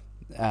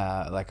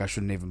 Like I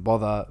shouldn't even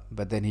bother."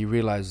 But then he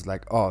realized,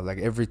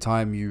 every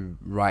time you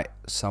write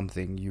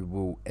something, you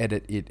will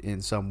edit it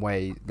in some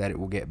way that it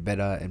will get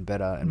better and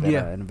better and better,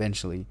 and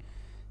eventually,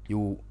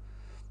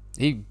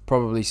 He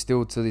probably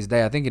still to this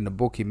day, I think in the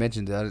book he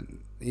mentioned that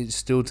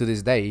still to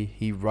this day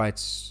he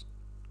writes.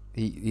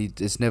 He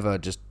it's never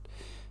just,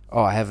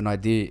 I have an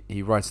idea.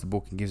 He writes the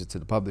book and gives it to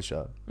the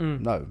publisher.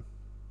 No,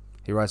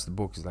 he writes the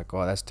book. He's like,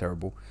 that's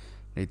terrible.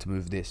 I need to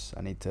move this.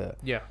 I need to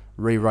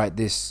rewrite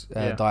this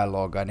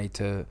dialogue. I need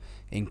to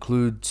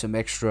include some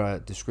extra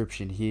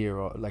description here,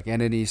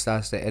 and then he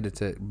starts to edit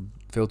it,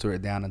 filter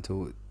it down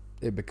until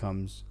it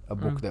becomes a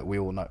book that we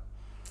all know.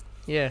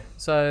 Yeah,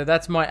 so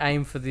that's my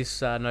aim for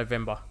this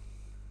November.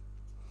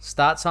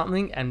 Start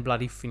something and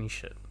bloody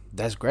finish it.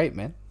 That's great,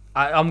 man.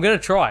 I'm going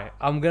to try.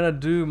 I'm going to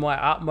do my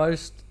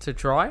utmost to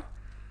try.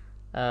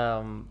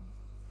 But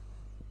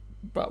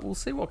we'll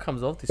see what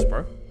comes of this,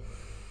 bro.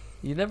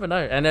 You never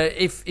know. And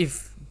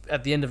if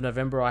at the end of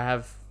November I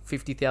have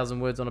 50,000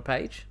 words on a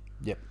page,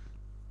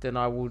 then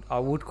I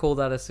would call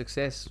that a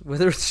success.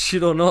 Whether it's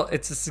shit or not,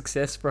 it's a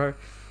success, bro.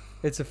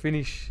 It's a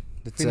finished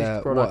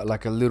product. What,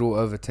 like a little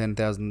over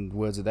 10,000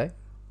 words a day?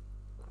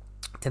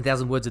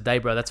 10,000 words a day,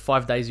 bro. That's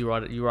 5 days you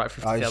write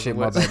 50,000 shit,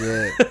 words. My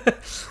bad, yeah.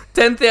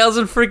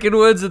 10,000 freaking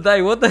words a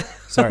day. What the hell?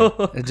 Sorry,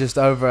 it's just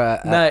over.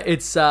 No,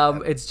 it's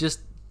just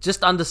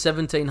under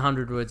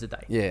 1,700 words a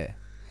day. Yeah.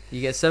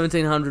 You get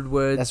 1,700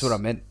 words. That's what I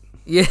meant.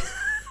 Yeah.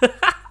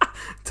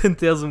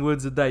 10,000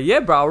 words a day. Yeah,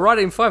 bro. I'll write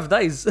it in 5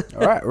 days.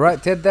 All right,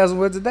 write 10,000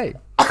 words a day.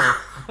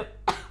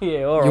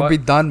 Yeah, all right. You'll be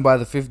done by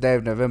the 5th day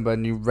of November,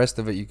 and the rest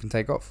of it you can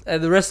take off.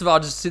 And the rest of it, I'll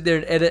just sit there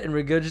and edit and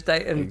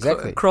regurgitate and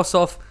Exactly. cross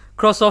off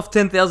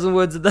 10,000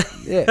 words a day.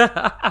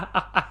 Yeah.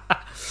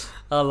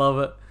 I love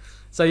it.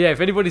 So yeah, if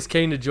anybody's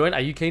keen to join,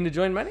 are you keen to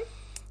join, Manny?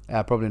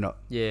 Probably not.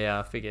 Yeah,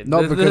 I figured.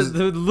 Not because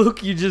the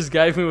look you just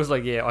gave me was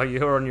like, yeah,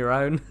 you're on your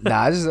own.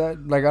 Nah, I just I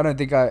don't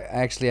think I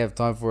actually have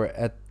time for it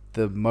at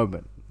the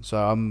moment. So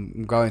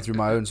I'm going through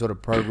my own sort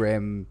of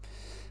program,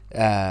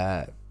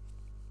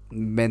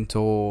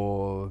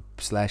 mentor /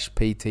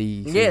 PT.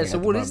 Yeah. So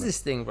what is this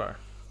thing, bro?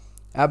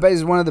 But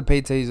he's one of the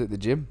PTs at the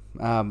gym.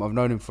 I've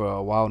known him for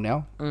a while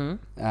now.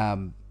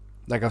 Mm-hmm.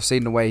 I've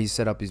seen the way he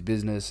set up his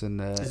business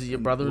and is it your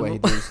brother-in-law?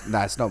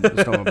 Nah, it's not my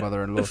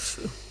brother-in-law.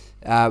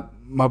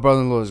 My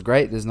brother-in-law is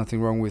great. There's nothing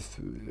wrong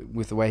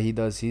with the way he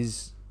does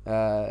his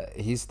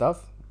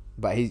stuff.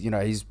 But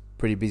he's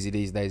pretty busy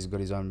these days. He's got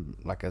his own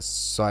a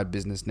side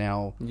business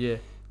now. Yeah.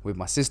 With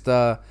my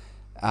sister,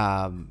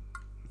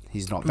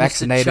 he's not Mr.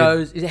 vaccinated.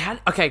 Cho's.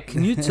 Okay,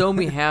 can you tell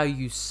me how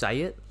you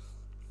say it?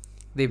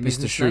 Their Mr.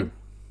 business Shu. name?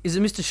 Is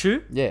it Mr.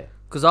 Shu? Yeah.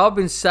 Because I've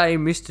been saying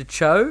Mr.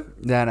 Cho,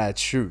 No,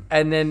 it's Shu.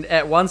 and then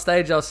at one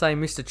stage I was saying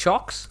Mr.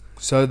 Chocks.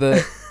 So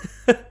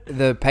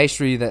the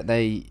pastry that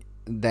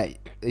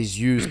is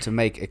used to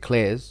make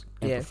eclairs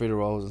and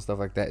profiteroles and stuff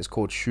like that is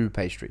called Shu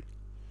pastry.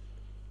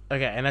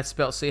 Okay, and that's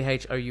spelled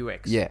Chaux.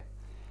 Yeah.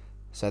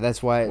 So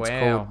that's why it's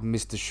called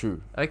Mr.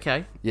 Shu.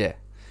 Okay. Yeah.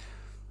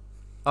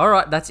 All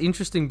right, that's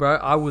interesting, bro.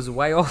 I was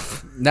way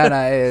off. No,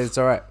 it's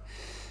all right.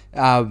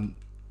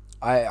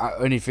 I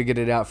only figured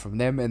it out from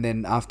them, and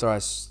then after I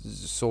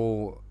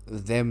saw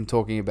them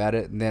talking about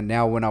it, and then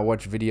now when I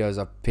watch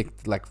videos, I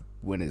picked, like,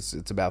 when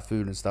it's about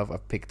food and stuff, I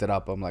picked it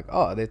up. I'm like,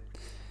 oh, they're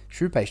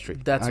Shu pastry.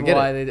 That's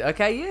why they...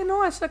 Okay, yeah,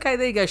 nice. Okay,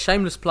 there you go.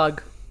 Shameless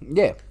plug.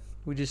 Yeah.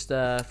 We just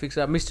fix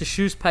it up. Mr.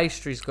 Shu's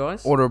Pastries,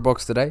 guys. Order a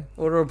box today.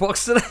 Order a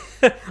box today.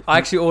 I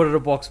actually ordered a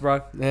box,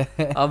 bro.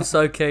 I'm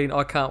so keen.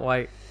 I can't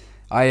wait.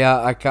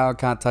 I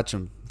can't touch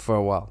them for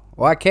a while.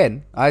 Well, I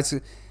can. It's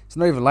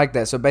not even like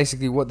that. So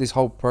basically, what this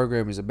whole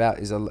program is about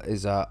is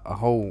a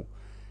whole.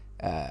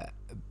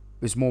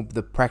 It's more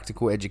the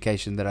practical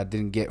education that I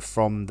didn't get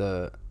from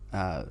the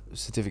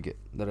certificate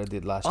that I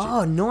did last year.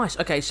 Oh, nice.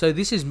 Okay, so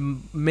this is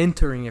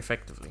mentoring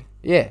effectively.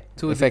 Yeah,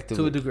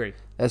 effectively to a degree.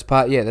 That's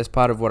part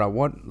of what I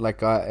want.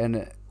 Like,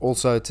 and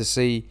also to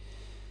see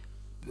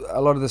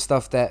a lot of the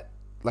stuff that,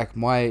 like,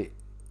 my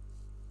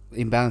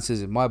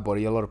imbalances in my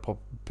body, a lot of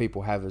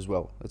people have as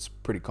well. It's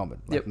pretty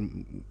common. Like,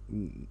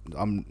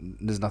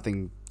 there's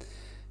nothing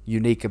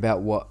unique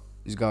about what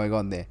is going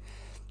on there.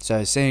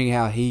 So seeing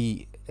how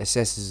he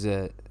assesses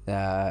it,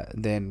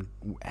 then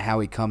how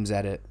he comes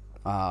at it,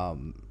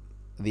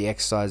 the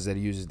exercise that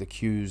he uses, the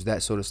cues,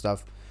 that sort of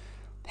stuff,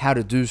 how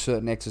to do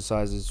certain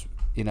exercises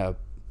in a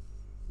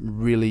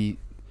really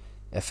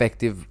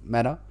effective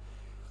manner.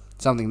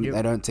 Something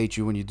they don't teach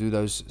you when you do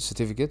those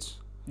certificates.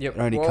 It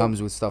only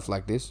comes with stuff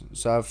like this.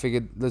 So I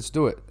figured, let's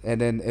do it.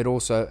 And then it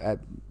also, at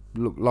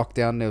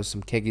lockdown, there was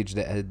some keggage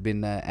that had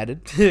been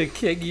added.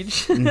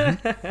 Keggage.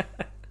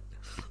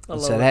 Mm-hmm.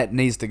 So that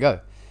needs to go.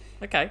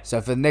 Okay. So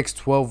for the next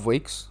 12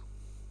 weeks,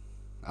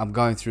 I'm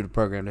going through the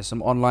program. There's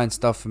some online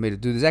stuff for me to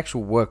do. There's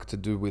actual work to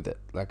do with it.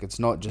 Like, it's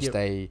not just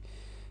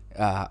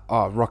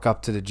rock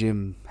up to the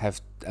gym,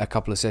 have a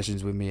couple of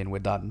sessions with me and we're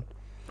done.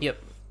 Yep.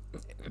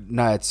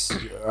 No, it's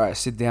all right.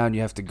 Sit down.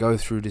 You have to go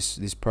through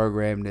this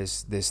program.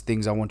 There's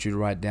things I want you to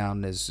write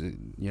down. There's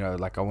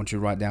like, I want you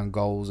to write down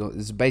goals.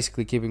 It's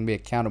basically keeping me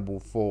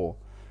accountable for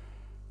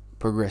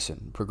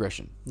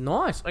progression.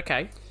 Nice.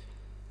 Okay.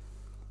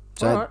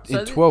 So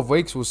in 12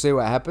 weeks, we'll see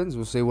what happens.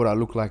 We'll see what I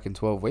look like in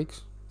 12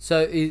 weeks.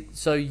 So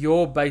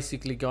you're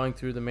basically going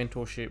through the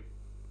mentorship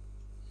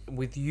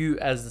with you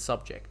as the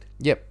subject.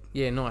 Yep.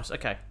 Yeah. Nice.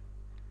 Okay.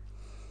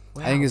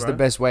 Wow, I think it's the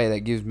best way.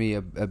 That gives me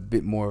a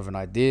bit more of an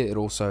idea. It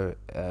also,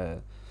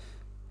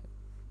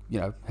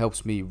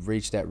 helps me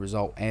reach that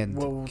result and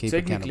keep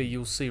technically accountable.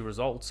 You'll see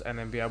results and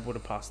then be able to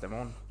pass them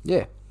on.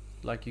 Yeah.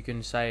 Like, you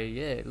can say,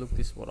 yeah, look,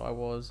 this is what I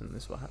was and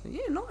this is what happened.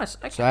 Yeah, nice.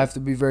 Okay. So I have to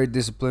be very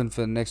disciplined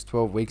for the next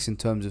 12 weeks in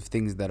terms of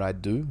things that I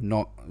do,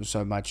 not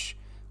so much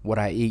what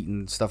I eat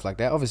and stuff like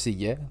that. Obviously,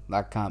 yeah,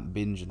 I can't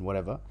binge and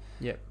whatever.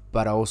 Yeah.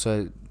 But I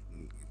also,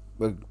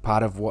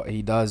 part of what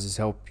he does is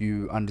help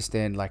you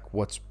understand, like,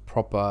 what's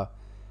proper,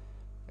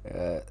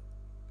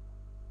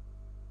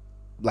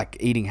 like,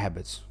 eating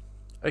habits.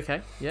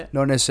 Okay, yeah.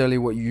 Not necessarily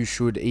what you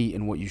should eat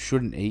and what you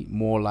shouldn't eat,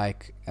 more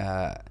like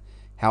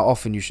how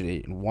often you should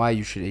eat and why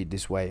you should eat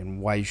this way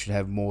and why you should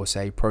have more,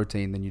 say,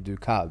 protein than you do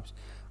carbs,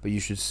 but you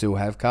should still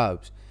have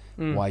carbs,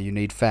 why you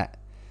need fat.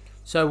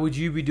 So would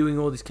you be doing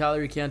all this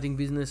calorie counting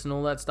business and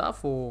all that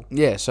stuff, or?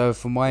 Yeah, so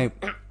for my,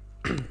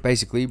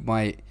 basically,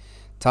 my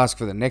task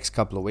for the next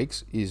couple of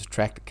weeks is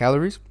track the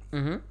calories,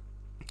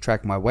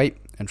 track my weight,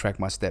 and track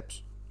my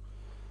steps.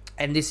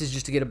 And this is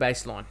just to get a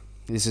baseline?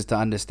 This is to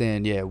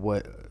understand,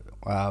 what,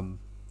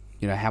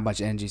 how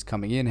much energy is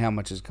coming in, how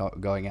much is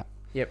going out.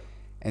 Yep.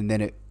 And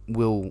then it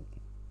will,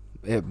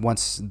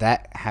 once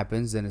that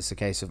happens, then it's a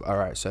case of, all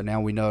right, so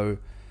now we know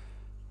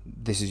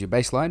this is your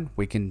baseline.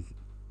 We can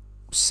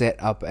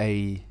set up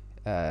an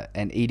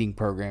eating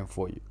program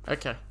for you.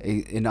 Okay.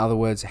 In other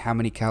words, how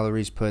many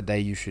calories per day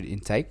you should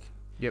intake.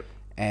 Yep.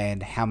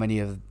 And how many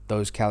of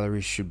those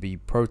calories should be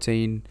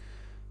protein,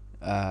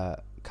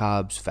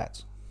 carbs,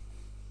 fats.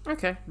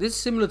 Okay. This is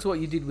similar to what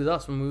you did with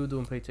us when we were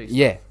doing PT.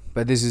 Yeah.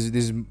 But this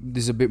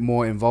is a bit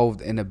more involved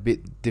and a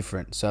bit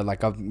different. So,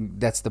 like,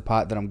 that's the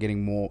part that I'm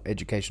getting more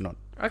education on.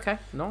 Okay,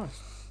 nice.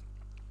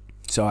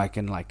 So I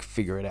can, like,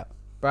 figure it out.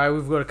 Bro,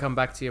 we've got to come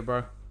back to you,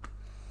 bro.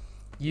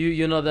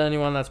 You're not the only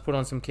one that's put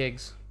on some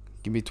kegs.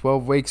 Give me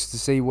 12 weeks to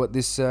see what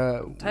this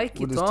take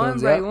your time,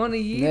 bro. You want a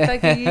year?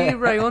 Take a year,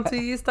 bro. You want 2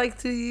 years? Take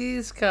 2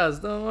 years, cuz.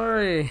 Don't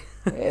worry.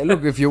 Yeah,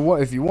 look, if you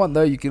want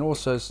though, you can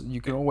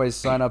always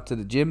sign up to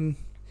the gym,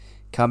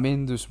 come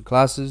in, do some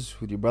classes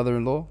with your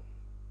brother-in-law.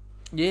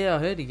 Yeah, I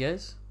heard he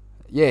goes.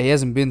 Yeah, he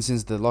hasn't been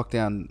since the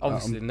lockdown.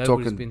 Obviously,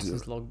 nobody's been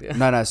since lockdown.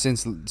 No,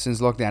 since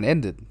lockdown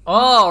ended.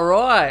 Oh,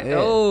 right. Yeah.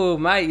 Oh,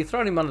 mate, you're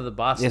throwing him under the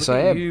bus. Yes, Look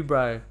I at am. you,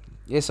 bro.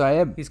 Yes, I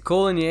am. He's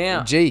calling you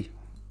out. G,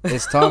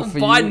 it's time for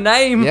By you.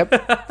 name. Yep.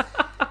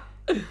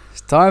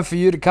 It's time for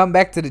you to come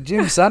back to the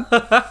gym, son.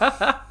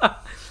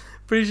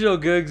 Pretty sure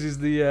Gergs is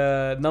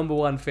the number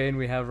one fan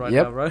we have right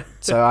now, bro.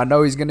 So I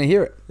know he's going to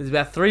hear it. There's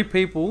about 3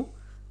 people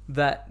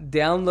that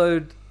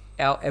download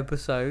our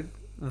episode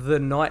the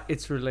night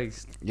it's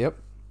released. Yep.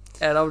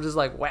 And I'm just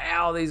like,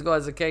 wow, these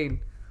guys are keen.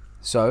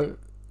 So,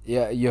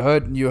 yeah, you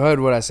heard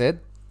what I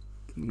said.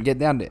 Get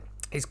down there.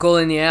 He's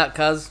calling you out,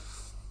 cuz.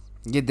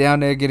 Get down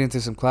there, get into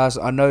some class.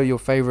 I know your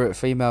favorite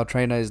female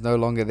trainer is no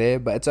longer there,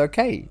 but it's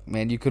okay,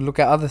 man. You could look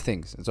at other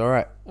things. It's all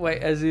right.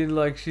 Wait, as in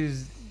like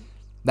she's...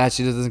 Nah,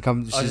 she doesn't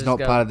come. She's not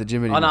part of the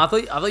gym anymore. Oh, no, I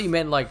thought you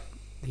meant like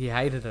he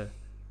hated her.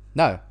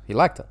 No, he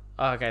liked her.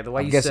 Oh, okay, the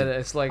way I'm you guessing. said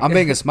it, it's like... I'm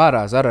being a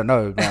smartass. I don't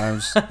know. No,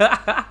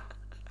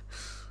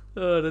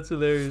 oh, that's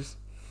hilarious.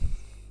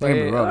 don't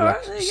get me wrong.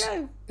 Alright, there you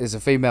go. It's a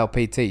female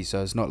PT,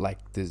 so it's not like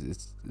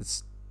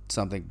it's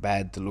something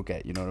bad to look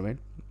at. You know what I mean?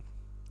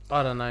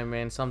 I don't know,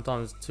 man.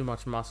 Sometimes too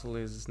much muscle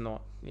is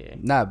not... Yeah.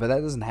 No, but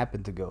that doesn't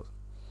happen to girls.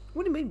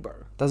 What do you mean, bro?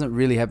 Doesn't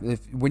really happen.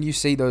 When you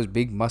see those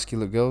big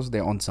muscular girls,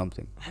 they're on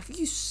something. Have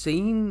you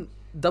seen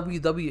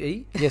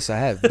WWE? Yes, I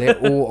have. They're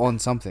all on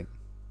something.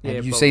 Yeah,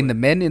 have you probably. seen the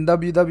men in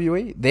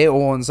WWE? They're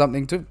all on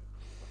something too.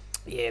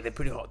 Yeah, they're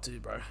pretty hot too,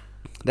 bro.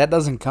 That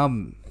doesn't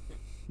come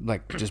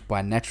like just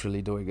by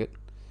naturally doing it.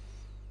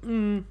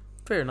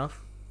 Fair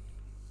enough.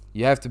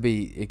 You have to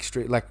be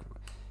extreme. Like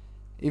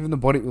even the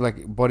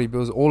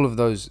bodybuilders, all of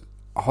those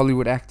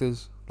Hollywood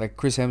actors, like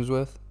Chris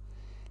Hemsworth,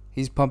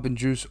 he's pumping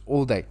juice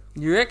all day.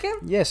 You reckon?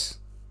 Yes.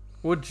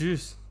 What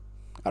juice?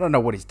 I don't know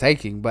what he's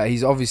taking, but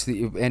he's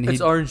obviously It's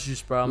orange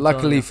juice, bro. I'm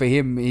luckily telling for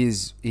him,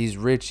 he's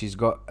rich. He's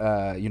got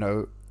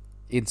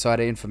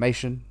insider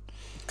information.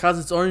 Cause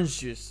it's orange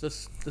juice.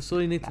 That's all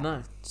you need to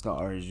know. It's not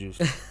orange juice.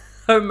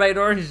 Homemade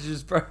orange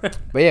juice, bro.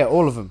 But yeah,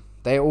 all of them.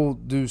 They all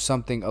do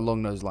something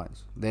along those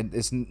lines.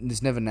 It's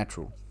never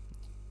natural.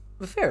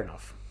 But fair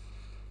enough.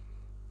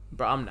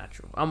 Bro, I'm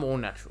natural. I'm all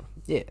natural.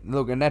 Yeah,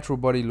 look, a natural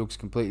body looks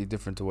completely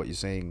different to what you're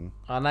seeing.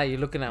 I know you're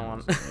looking at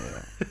one.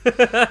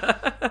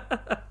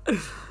 Yeah.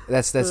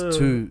 That's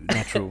too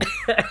natural.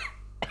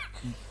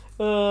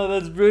 Oh,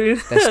 that's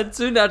brilliant. That's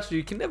too natural.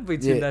 You can never be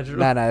too natural.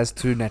 No, that's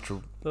too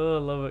natural. Oh, I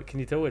love it. Can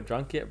you tell we're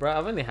drunk yet, bro?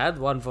 I've only had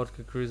one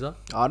vodka cruiser.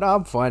 Oh no,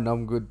 I'm fine.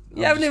 I'm good.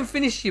 You haven't even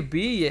finished your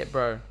beer yet,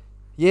 bro.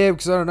 Yeah,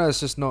 because I don't know. It's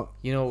just not.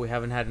 You know what we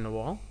haven't had in a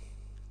while?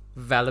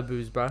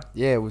 Malibu's, bro.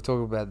 Yeah, we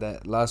talked about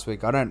that last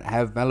week. I don't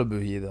have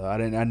Malibu here though. I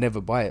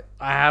never buy it.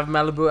 I have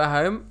Malibu at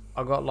home.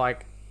 I got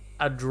like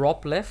a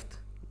drop left,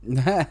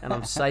 and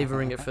I'm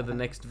savoring it for the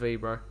next V,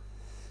 bro.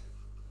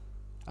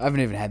 I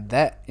haven't even had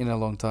that in a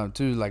long time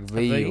too. Like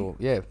V or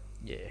yeah.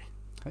 Yeah.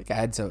 I think I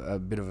had a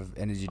bit of an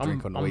energy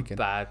drink on the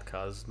weekend. I'm bad,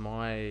 cause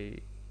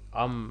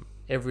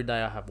every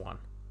day I have one.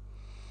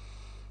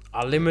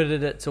 I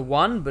limited it to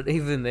one, but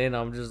even then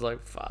I'm just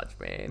like, fudge,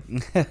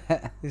 man.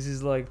 This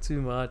is like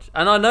too much.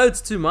 And I know it's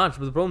too much,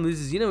 but the problem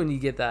is when you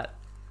get that,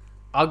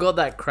 I got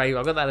that crave,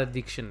 I got that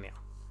addiction now.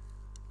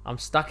 I'm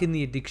stuck in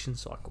the addiction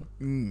cycle.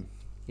 Mm.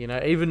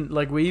 Even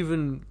like we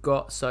even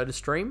got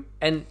SodaStream,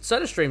 and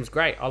SodaStream's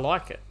great. I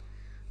like it,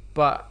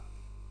 but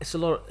it's a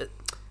lot.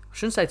 I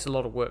shouldn't say it's a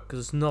lot of work because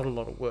it's not a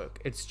lot of work.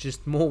 It's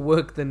just more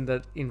work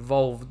than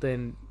involved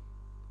than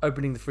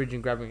opening the fridge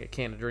and grabbing a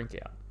can of drink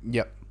out.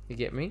 Yep. You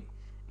get me?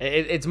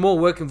 It's more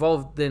work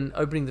involved than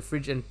opening the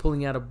fridge and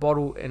pulling out a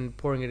bottle and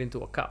pouring it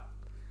into a cup.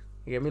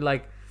 You get me?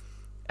 Like,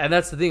 and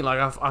that's the thing. Like,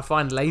 I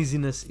find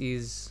laziness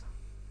is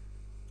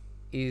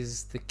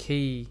the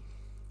key.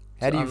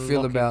 How do you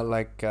feel about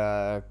like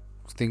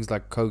things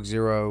like Coke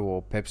Zero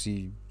or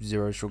Pepsi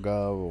Zero Sugar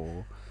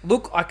or?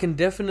 Look, I can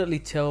definitely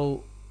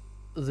tell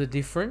the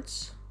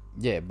difference.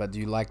 Yeah, but do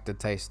you like the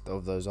taste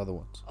of those other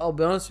ones? I'll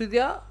be honest with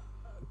you.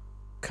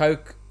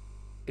 Coke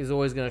is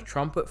always going to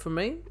trump it for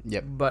me.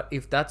 Yep. But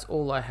if that's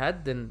all I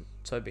had, then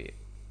so be it.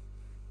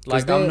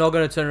 Like, I'm not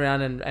going to turn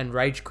around and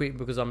rage quit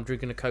because I'm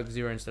drinking a Coke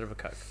Zero instead of a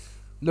Coke.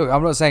 Look,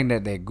 I'm not saying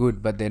that they're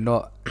good, but they're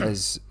not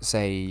as,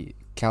 say,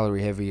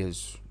 calorie heavy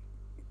as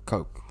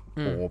Coke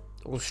or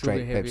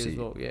straight heavy Pepsi. As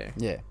well, yeah.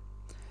 Yeah.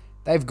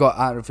 They've got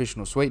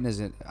artificial sweeteners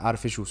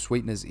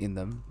in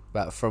them,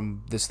 but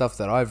from the stuff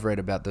that I've read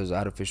about those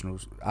artificial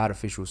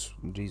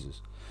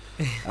sweeteners.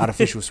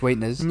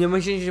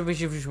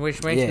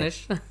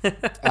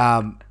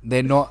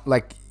 They're not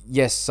like,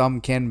 yes,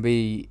 some can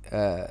be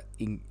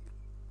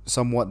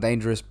somewhat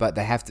dangerous, but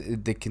they have to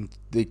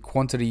the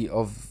quantity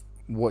of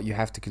what you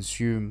have to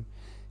consume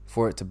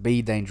for it to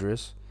be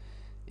dangerous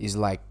is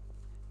like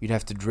you'd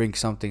have to drink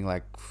something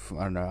like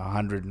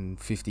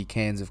 150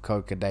 cans of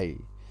Coke a day.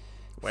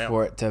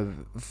 Wow.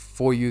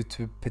 For you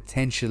to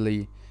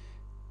potentially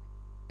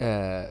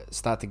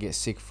start to get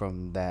sick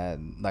from that,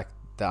 like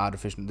the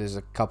artificial. There's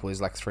a couple.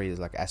 There's like 3. There's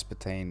like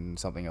aspartame and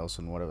something else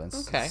and whatever. And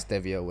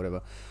stevia or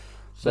whatever.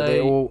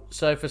 So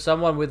for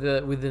someone with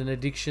an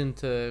addiction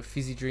to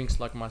fizzy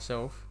drinks like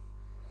myself,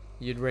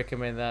 you'd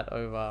recommend that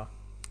over.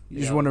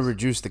 You just want to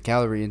reduce the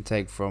calorie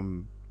intake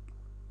from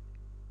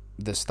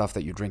the stuff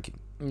that you're drinking.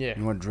 Yeah.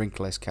 You want to drink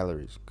less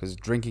calories because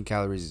drinking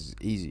calories is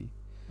easy.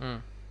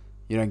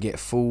 You don't get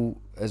full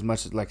as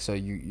much as, like, so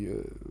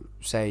you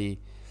say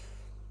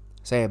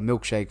a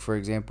milkshake, for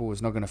example,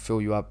 is not going to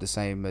fill you up the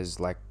same as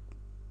like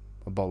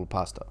a bowl of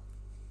pasta.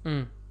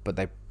 But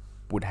they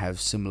would have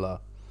similar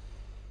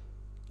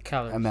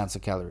amounts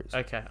of calories.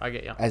 Okay, I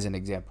get you. As an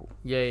example.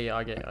 Yeah,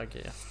 I get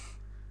you.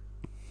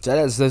 So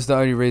that's the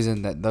only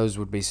reason that those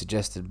would be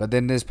suggested. But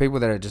then there's people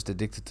that are just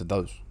addicted to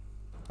those.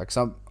 Like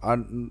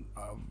I've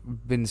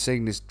been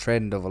seeing this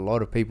trend of a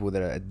lot of people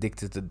that are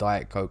addicted to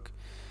Diet Coke.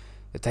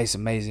 It tastes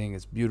amazing.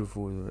 It's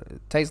beautiful.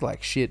 It tastes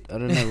like shit. I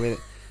don't know where.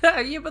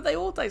 Yeah, but they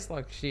all taste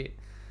like shit.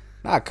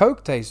 Nah,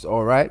 Coke tastes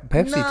alright.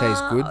 Pepsi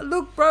tastes good.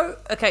 Look, bro.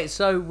 Okay,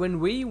 so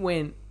when we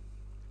went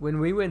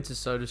to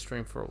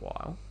SodaStream for a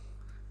while,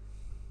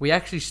 we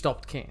actually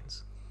stopped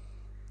cans,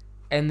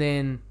 and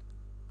then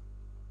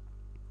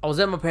I was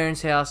at my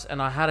parents' house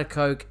and I had a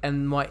Coke,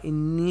 and my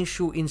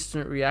initial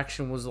instant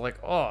reaction was like,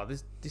 "Oh,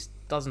 this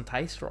doesn't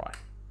taste right."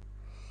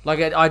 Like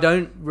I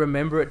don't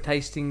remember it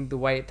tasting the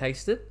way it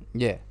tasted.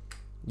 Yeah,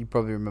 you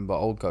probably remember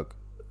old Coke.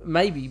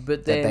 Maybe,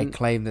 but then that they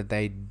claim that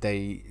they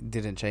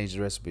didn't change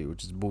the recipe,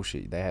 which is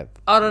bullshit. They have.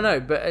 I don't know,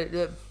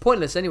 but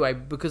pointless anyway,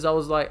 because I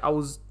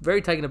was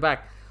very taken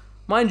aback.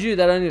 Mind you,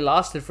 that only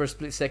lasted for a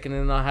split second,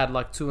 and then I had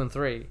like 2 and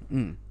 3.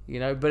 You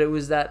know, but it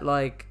was that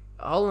like,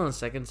 hold on a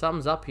second,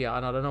 something's up here,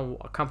 and I don't know.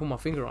 I can't put my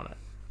finger on it.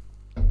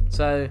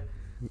 So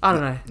I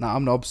don't know. No,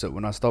 I'm the opposite.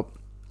 When I stop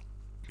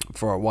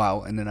for a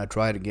while and then I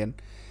try it again,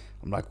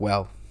 I'm like,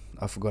 wow,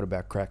 I forgot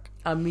about crack.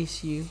 I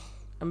miss you,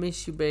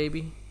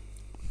 baby.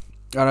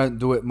 I don't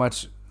do it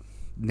much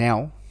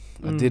now.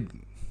 I did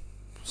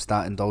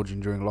start indulging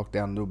during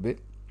lockdown a little bit,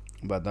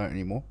 but I don't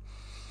anymore.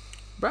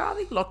 Bro, I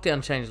think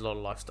lockdown changed a lot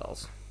of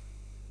lifestyles.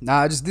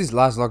 Nah, just this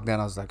last lockdown,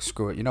 I was like,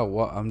 screw it. You know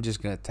what? I'm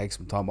just going to take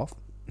some time off.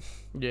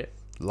 Yeah.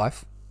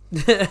 Life.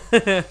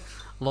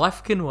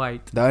 Life can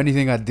wait. The only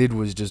thing I did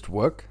was just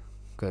work.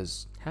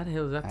 Cause how the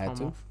hell is that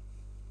time off?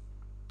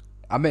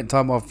 I meant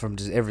time off from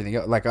just everything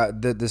else. Like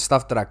the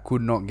stuff that I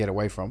could not get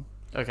away from.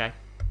 Okay.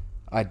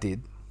 I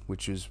did,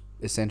 which was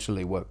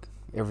essentially work.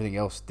 Everything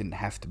else didn't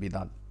have to be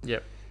done.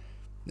 Yep.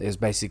 It was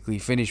basically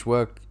finish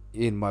work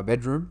in my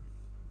bedroom.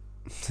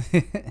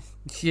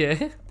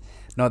 Yeah.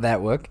 Not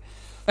that work.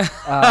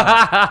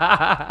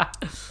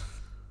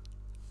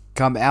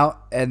 Come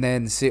out and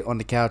then sit on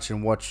the couch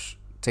and watch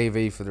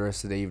TV for the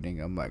rest of the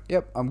evening. I'm like,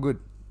 yep, I'm good.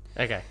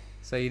 Okay.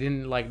 So you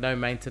didn't like no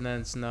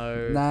maintenance,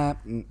 no. Nah.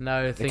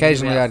 No.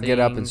 Occasionally I'd get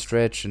up and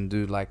stretch and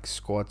do like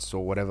squats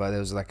or whatever. There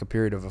was like a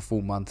period of a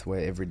full month where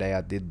every day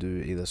I did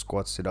do either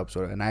squats, sit ups,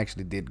 and I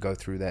actually did go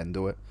through that and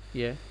do it.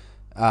 Yeah.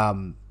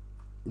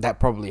 That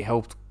probably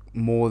helped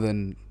more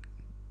than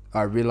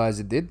I realized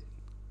it did,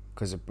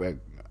 because it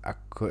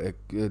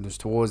was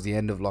towards the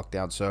end of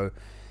lockdown, so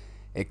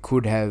it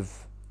could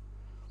have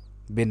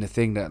been the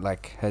thing that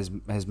like has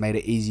made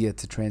it easier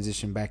to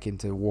transition back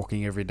into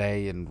walking every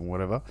day and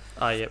whatever.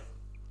 Oh, yep.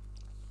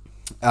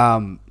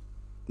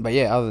 But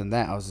yeah, other than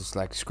that, I was just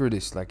like, screw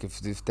this. Like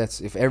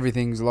if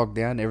everything's locked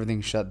down,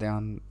 everything's shut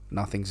down,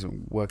 nothing's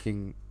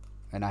working,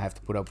 and I have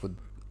to put up with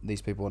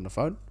these people on the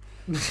phone,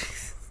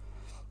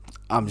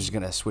 I'm just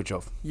gonna switch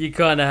off. You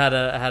kind of had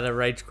a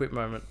rage quit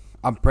moment.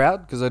 I'm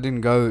proud because I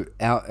didn't go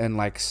out and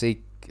like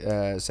seek,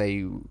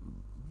 say,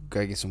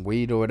 go get some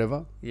weed or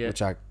whatever,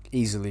 which I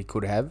easily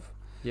could have.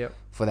 Yep.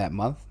 For that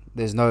month,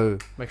 there's no.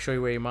 Make sure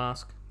you wear your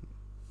mask.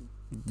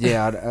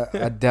 Yeah,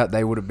 I doubt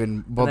they would have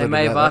been bothered. And they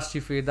may have asked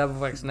you for your double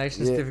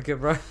vaccination certificate,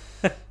 bro.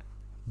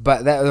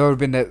 But that would have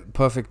been the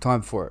perfect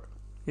time for it.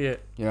 Yeah.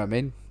 You know what I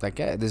mean? Like,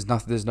 yeah, there's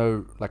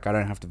no like, I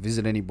don't have to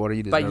visit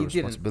anybody. There's no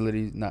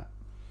responsibility. No.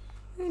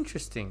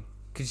 Interesting.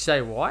 Could you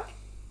say why?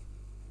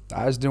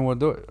 I just didn't want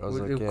to do it. I was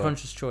like,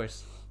 conscious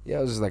choice. Yeah,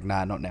 I was just like,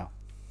 nah, not now.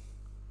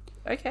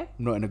 Okay.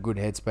 I'm not in a good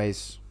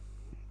headspace.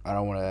 I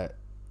don't want to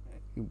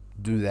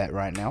do that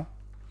right now.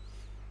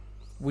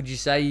 Would you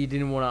say you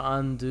didn't want to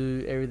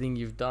undo everything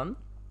you've done?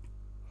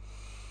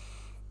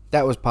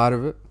 That was part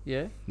of it.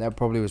 Yeah. That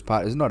probably was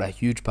part. It's not a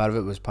huge part of it.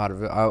 It was part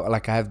of it.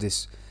 I have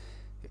this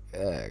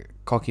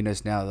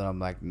cockiness now that I'm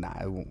like, nah,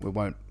 it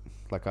won't.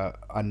 Like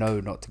I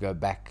know not to go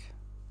back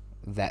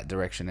that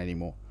direction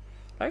anymore.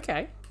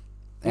 Okay.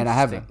 And I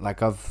haven't.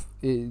 Like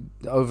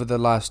over the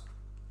last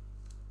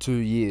 2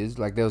 years,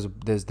 like there's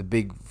the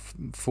big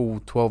full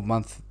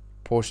 12-month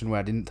portion where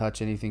I didn't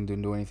touch anything,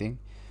 didn't do anything,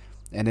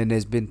 and then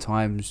there's been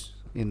times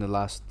in the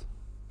last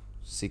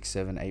 6,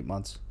 7, 8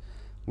 months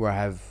where I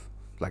have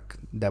like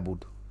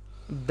dabbled,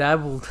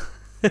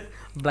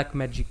 black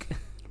magic,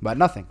 but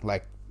nothing.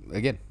 Like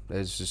again,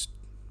 it's just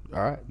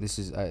all right. This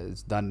is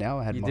it's done now.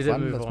 I had my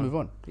fun. Let's move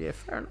on. Yeah,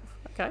 fair enough.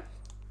 Okay.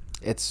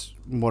 It's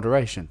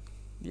moderation.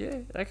 Yeah.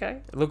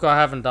 Okay. Look, I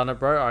haven't done it,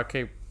 bro. I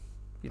keep,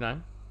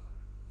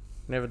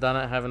 never done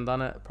it. Haven't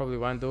done it. Probably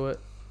won't do it.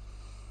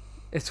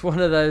 It's one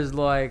of those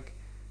like,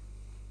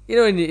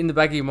 in the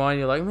back of your mind,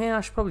 you're like, man,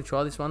 I should probably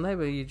try this one day,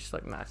 but you're just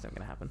like, nah, it's never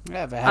gonna happen.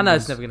 Yeah, if it happens, I know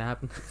it's never gonna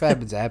happen. If it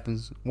happens, it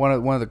happens. One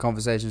of the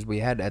conversations we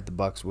had at the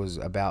Bucks was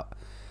about,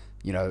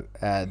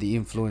 the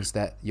influence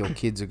that your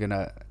kids are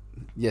gonna.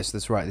 Yes,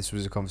 that's right. This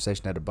was a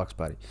conversation at a Bucks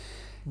party.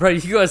 Bro,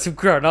 you guys have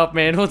grown up,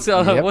 man. What's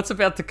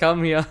about to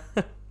come here?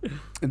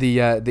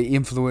 The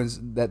influence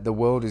that the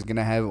world is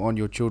gonna have on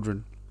your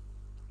children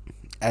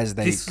as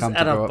they This was come to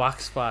at grow a up.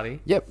 Bucks party.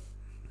 Yep,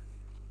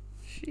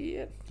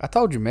 Shit. I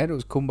told you, man. It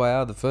was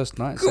kumbaya the first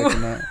night.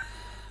 Second night.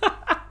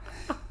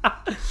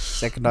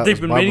 Second night Deep was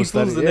and Bible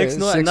meaningful study. the next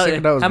night.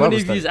 Second night was How Bible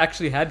many of study. you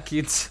actually had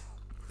kids?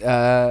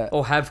 Uh,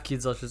 Or have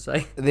kids, I should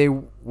say.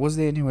 was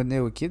there anyone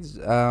there with kids?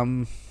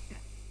 I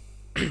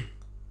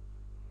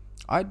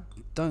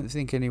don't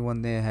think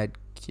anyone there had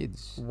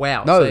kids.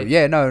 Wow. No,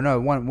 so- no.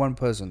 One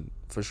person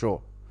for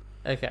sure.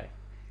 Okay.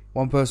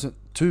 One person,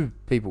 two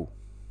people,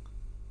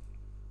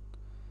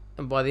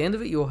 And by the end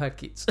of it, you all had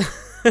kids.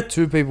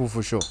 two people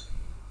for sure.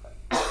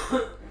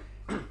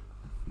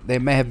 There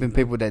may have been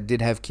people that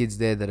did have kids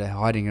there that are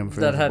hiding them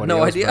from That had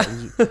everybody no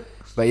else, idea.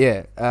 But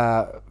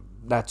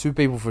yeah, two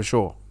people for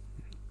sure.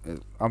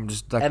 I'm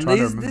just like And trying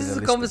to this remember. is the a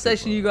list of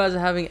conversation people. you guys are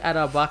having at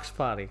our Bucks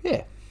party.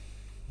 Yeah,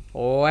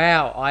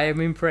 Wow, I am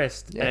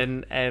impressed Yeah.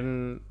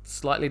 and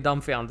slightly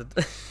dumbfounded.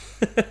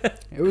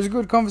 it was a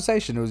good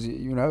conversation. It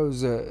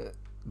was,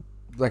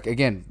 like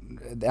again,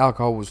 the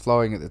alcohol was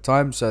flowing at the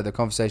time, so the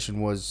conversation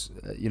was,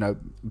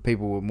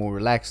 people were more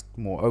relaxed,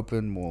 more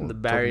open, more. The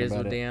talking barriers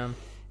were about it. down.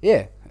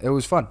 Yeah, it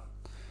was fun.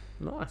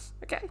 Nice.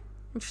 Okay.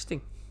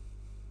 Interesting.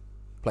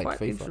 Played Quite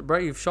FIFA. interesting. Bro,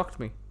 you've shocked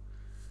me.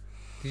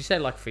 Did you say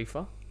like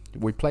FIFA?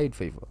 We played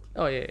FIFA.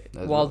 Oh yeah.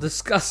 As While well.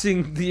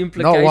 discussing the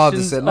implications Not while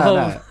this. of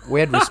No.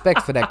 We had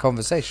respect for that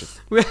conversation.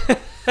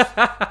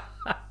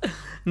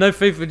 no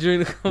FIFA during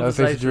the No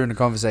conversation. FIFA during the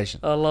conversation.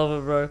 I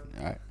love it, bro.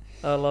 All right.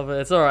 I love it.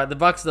 It's all right. The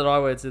Bucks that I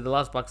went to, the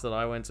last Bucks that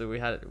I went to, we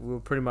were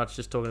pretty much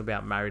just talking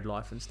about married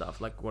life and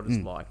stuff, like what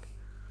it's like.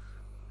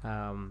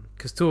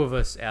 Because two of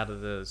us out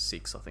of the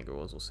 6, I think it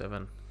was, or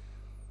 7,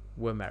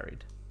 were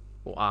married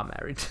or are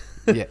married.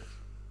 Yeah.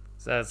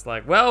 So it's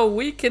like, well,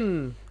 we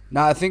can.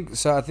 No, I think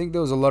so. I think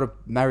there was a lot of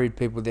married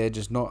people there,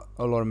 just not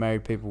a lot of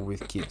married people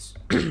with kids.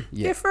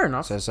 Yeah, fair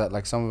enough. So it's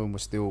like some of them were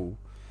still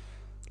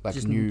like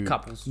Just new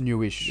couples.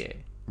 newish Yeah.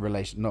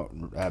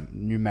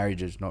 new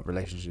marriages, not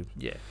relationships.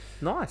 Yeah.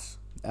 Nice.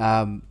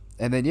 And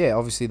then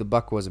obviously the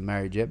buck wasn't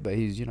married yet, but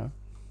he's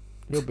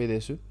he'll be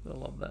there soon. I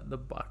love that. The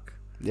buck.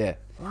 Yeah.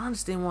 I don't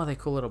understand why they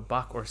call it a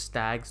buck or a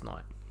stag's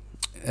night.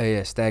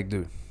 Yeah, stag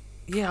do.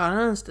 Yeah, I don't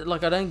understand.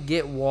 Like, I don't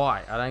get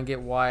why.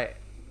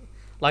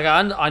 Like,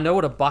 I know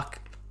what a buck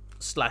 /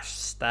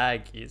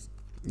 stag is,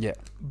 Yeah.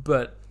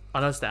 but I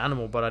know it's the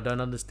animal, but I don't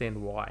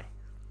understand why.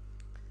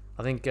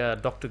 I think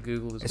Dr.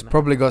 Google is. It's gonna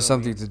probably have got to tell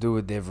me. something to do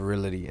with their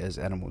virility as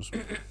animals.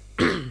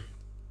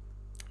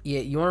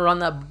 Yeah, you want to run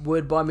that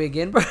word by me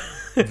again, bro?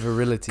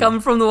 Virility. Coming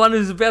from the one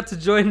who's about to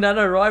join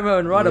NaNoWriMo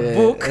and write a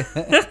book.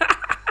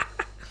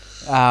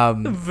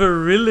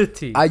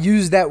 Virility. I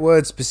used that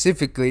word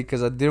specifically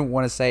because I didn't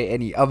want to say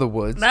any other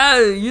words. No,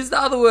 use the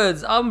other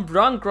words. I'm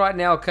drunk right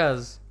now,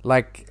 cuz.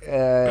 Like,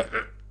 how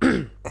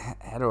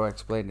do I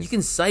explain this? You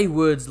can say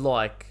words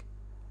like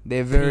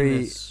They're very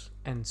penis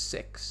and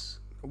sex.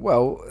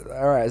 well.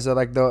 All right, so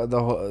like the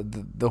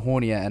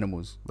hornier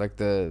animals, like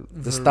the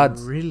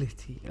studs.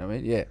 Virility. You know what I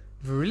mean? Yeah.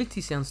 Virility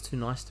sounds too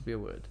nice to be a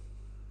word.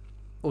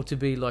 Or to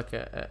be like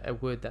a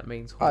word that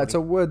means Oh, horny. it's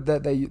a word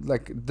that they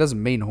like. It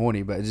doesn't mean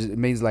horny, but it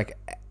means like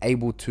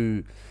able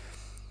to,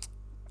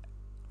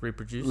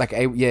 reproduce. like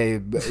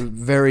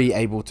very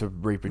able to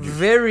reproduce.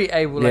 Very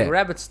able, like Yeah.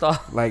 rabbit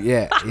style. Like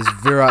is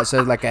virile.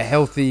 So like a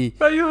healthy,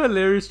 Bro, you're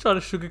hilarious trying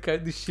to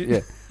sugarcoat this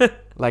shit. yeah,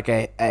 like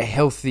a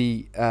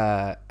healthy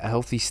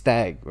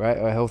stag, right,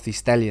 or a healthy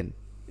stallion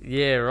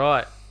Yeah,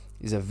 right.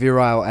 is a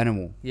virile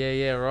animal.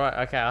 Yeah,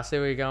 right. Okay, I see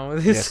where you're going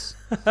with this.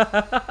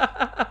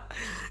 Yes.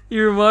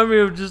 You remind me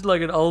of just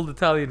like an old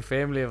Italian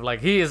family of like,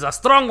 he is a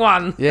strong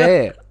one.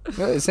 Yeah.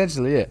 Well,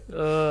 essentially, yeah.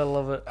 Oh, I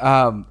love it.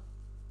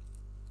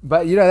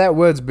 But that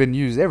word's been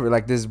used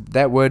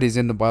that word is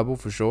in the Bible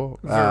for sure.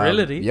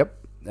 Virility? Yep.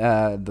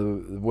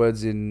 The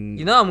words in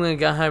You know, I'm going to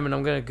go home and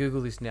I'm going to Google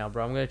this now,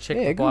 bro. I'm going to check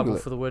Yeah, the Bible Google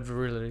it. for the word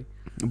virility.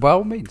 by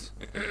all means.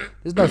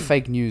 There's no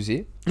fake news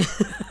here.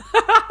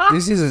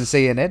 This isn't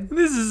CNN.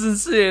 This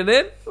isn't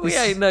CNN. We This-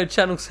 ain't no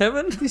Channel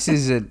 7. This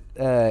isn't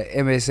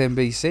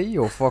MSNBC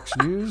or Fox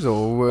News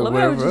or I love how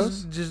wherever we're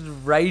else. just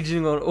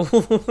raging on all.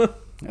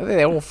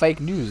 They're all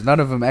fake news. None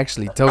of them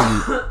actually tell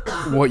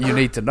you what you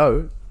need to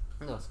know.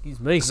 Oh, excuse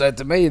me. So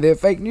to me, they're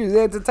fake news.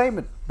 They're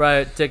entertainment.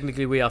 Bro,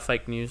 technically we are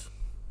fake news.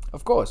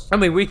 Of course. I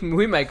mean,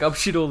 we make up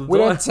shit all the We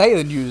time. don't say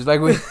the news.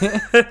 Like we,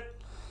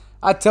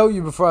 I tell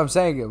you before I'm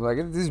saying it. Like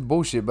this is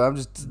bullshit, but I'm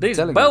just This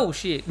telling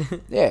bullshit.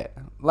 you. Yeah,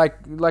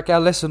 like our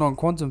lesson on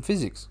quantum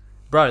physics.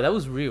 Bro, that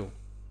was real.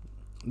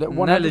 That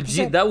No, 100%.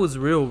 legit, that was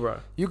real, bro.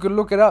 You can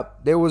look it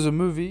up. There was a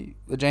movie,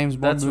 a James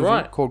Bond That's movie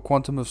right. called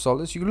Quantum of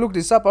Solace. You can look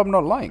this up. I'm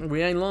not lying.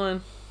 We ain't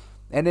lying.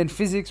 And then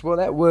physics. Well,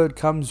 that word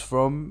comes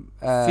from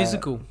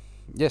Physical.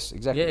 Yes,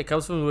 exactly. Yeah, it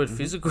comes from the word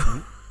physical.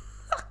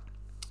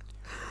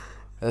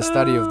 A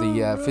study of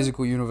the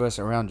physical universe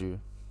around you.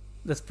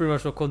 That's pretty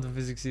much what quantum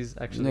physics is,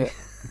 actually. Yeah,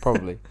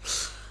 probably.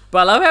 But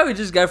I love how we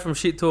just go from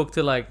shit talk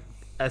to like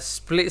a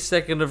split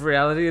second of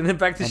reality and then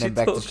back to And shit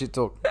then back talk. to shit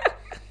talk.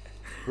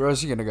 Where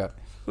else are you gonna go?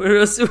 Where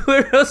else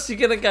are you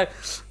gonna go?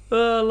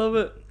 Oh, I love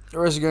it.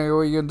 Where else you going? What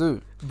are you gonna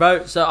do,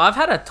 bro? So I've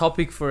had a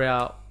topic for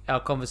our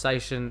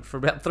conversation for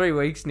about 3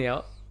 weeks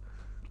now,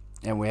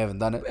 and we haven't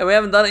done it. And we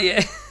haven't done it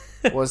yet.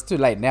 Well, it's too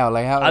late now.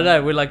 Like how? I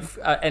know we're like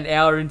an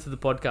hour into the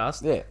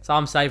podcast. Yeah. So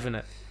I'm saving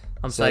it.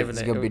 It's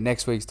gonna be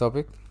next week's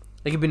topic.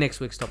 It could be next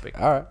week's topic.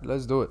 All right,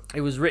 let's do it.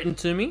 It was written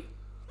to me,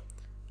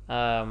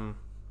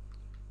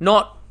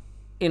 not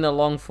in a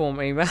long form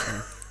email.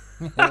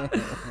 I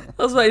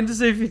was waiting to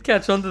see if you'd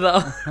catch on to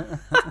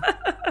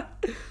that.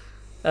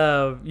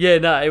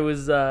 It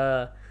was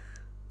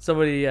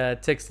somebody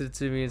texted it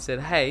to me and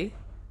said, "Hey,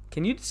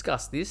 can you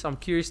discuss this? I'm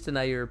curious to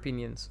know your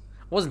opinions."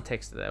 I wasn't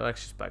texted; they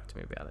actually spoke to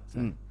me about it.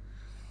 So.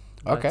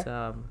 Okay.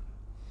 But,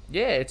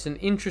 it's an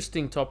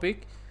interesting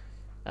topic.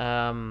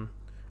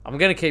 I'm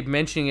going to keep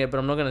mentioning it, but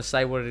I'm not going to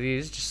say what it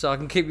is, just so I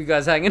can keep you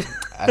guys hanging.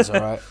 That's all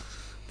right.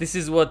 This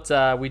is what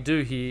we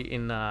do here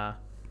in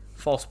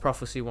False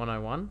Prophecy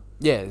 101.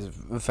 Yeah, it's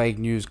a fake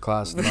news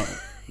class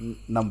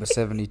number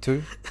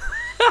 72.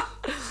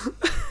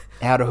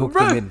 How to hook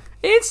them in.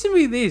 Answer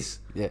me this.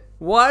 Yeah.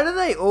 Why do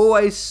they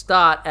always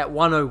start at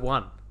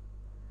 101?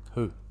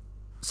 Who?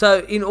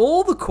 So, in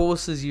all the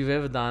courses you've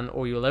ever done,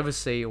 or you'll ever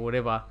see, or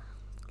whatever,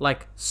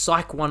 like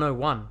Psych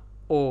 101,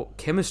 or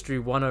Chemistry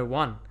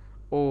 101,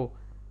 or...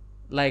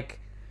 Like,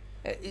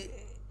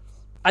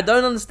 I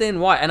don't understand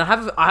why, and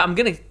I'm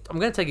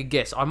gonna take a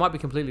guess. I might be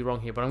completely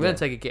wrong here, but I'm gonna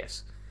take a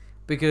guess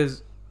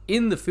because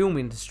in the film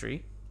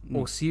industry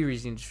or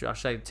series industry, I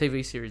say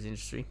TV series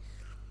industry,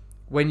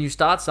 when you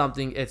start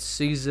something, it's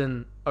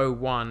season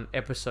 01,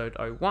 episode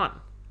 01.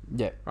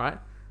 Yeah. Right.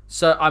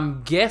 So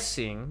I'm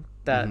guessing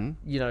that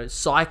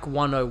Psych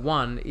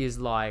 101 is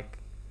like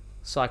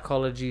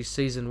psychology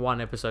season 1,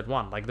 episode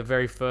 1, like the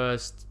very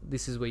first.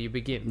 This is where you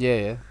begin.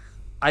 Yeah.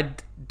 I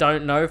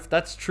don't know if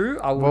that's true.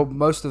 Well,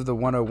 most of the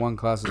 101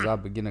 classes are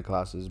beginner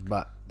classes,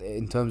 but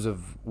in terms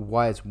of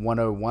why it's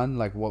 101,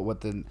 like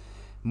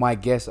my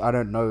guess, I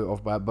don't know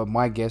but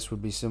my guess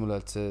would be similar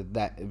to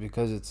that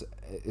because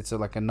it's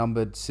like a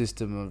numbered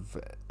system of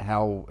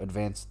how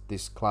advanced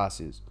this class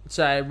is.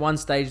 So at one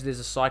stage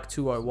there's a Psych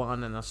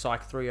 201 and a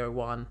Psych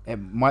 301. It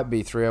might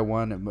be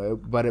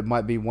 301, but it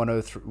might be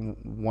 103,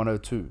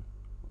 102,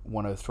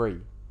 103.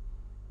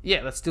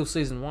 Yeah, that's still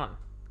season 1.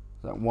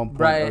 Like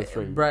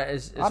 1.03. Right,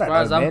 as far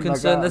as I'm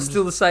concerned, that's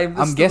still the same.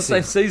 I'm guessing.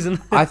 The same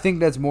season. I think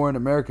that's more an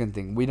American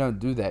thing. We don't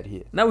do that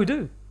here. No, we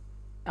do.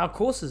 Our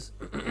courses.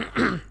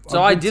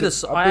 So I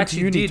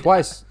actually did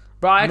twice.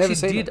 Bro, I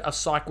actually did a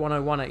Psych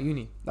 101 at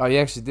uni. Oh, you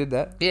actually did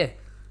that? Yeah,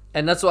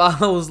 and that's why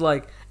I was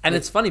like, and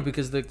it's funny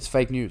because it's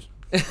fake news.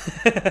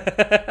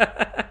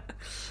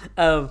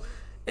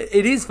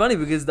 It is funny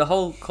because the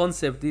whole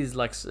concept is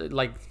like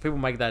people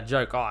make that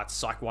joke. Oh, it's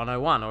Psych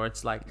 101, or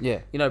it's like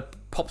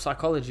pop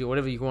psychology or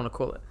whatever you want to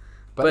call it.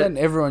 But then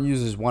everyone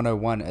uses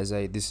 101 as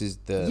this is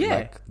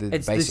the the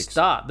it's basics. The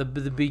start, the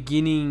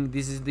beginning.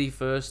 This is the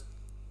first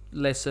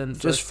lesson.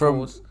 Just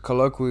from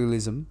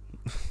colloquialism,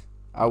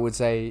 I would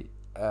say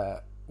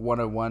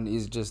 101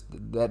 is just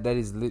that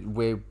is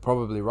we're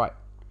probably right.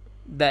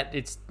 That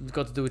it's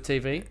got to do with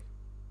TV.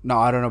 No,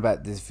 I don't know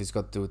about this if it's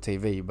got to do with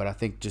TV, but I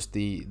think just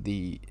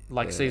the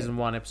season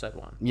 1, episode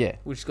 1. Yeah,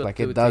 which got like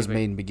to do it with does TV.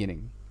 Mean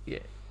beginning. Yeah.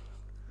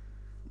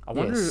 I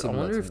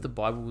wonder if the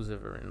Bible was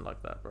ever in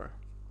like that, bro.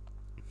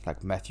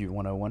 Like Matthew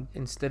 101?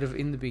 Instead of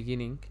in the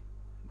beginning.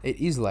 It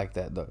is like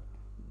that, though.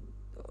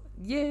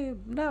 Yeah,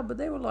 no, but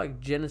they were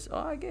like Genesis. Oh,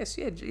 I guess,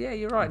 yeah,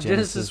 you're right.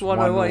 Genesis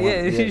 101.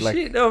 Yeah, like,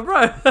 shit, no,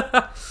 bro.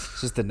 It's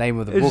just the name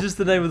of the book. It's just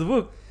the name of the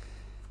book.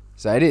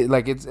 So it is,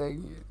 like, it's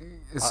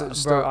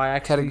bro, I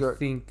actually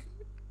think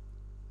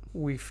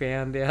we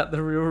found out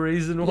the real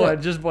reason why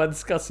just by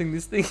discussing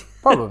this thing.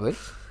 Probably.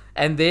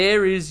 And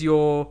there is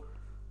your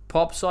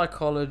pop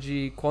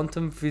psychology,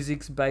 quantum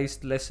physics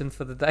based lesson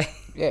for the day.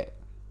 Yeah.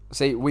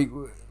 See,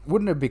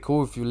 wouldn't it be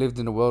cool if you lived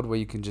in a world where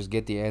you can just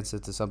get the answer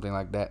to something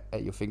like that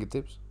at your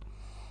fingertips?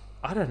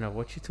 I don't know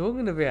what you're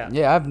talking about.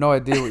 Yeah, I have no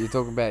idea what you're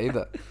talking about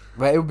either.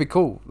 But it would be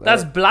cool.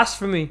 That's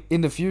blasphemy.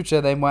 In the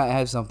future, they might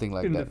have something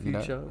like that. In the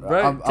future.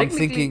 Bro, I'm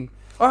thinking...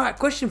 Alright,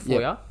 question for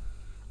you.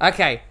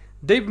 Okay,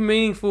 deep,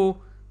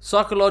 meaningful,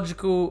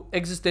 psychological,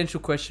 existential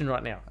question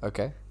right now.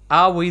 Okay.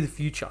 Are we the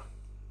future?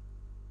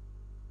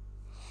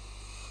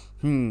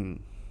 Pepsi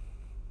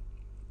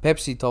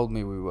told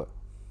me we were.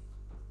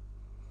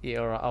 Yeah,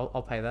 alright,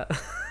 I'll pay that.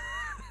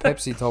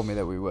 Pepsi told me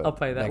that we were. I'll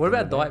pay that. What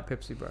about Diet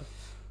Pepsi, bro?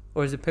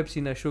 Or is it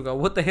Pepsi no sugar?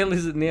 What the hell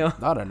is it now?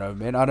 I don't know,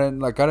 man. I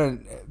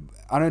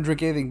don't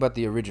drink anything but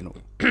the original.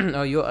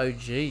 Oh, you're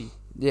OG.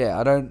 Yeah,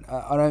 I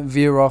don't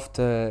veer off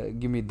to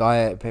give me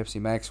Diet, Pepsi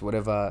Max,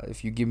 whatever.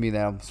 If you give me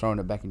that, I'm throwing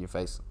it back in your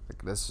face.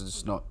 Like, that's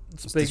just not.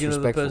 Speaking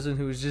of the person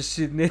who was just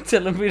sitting there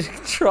telling me to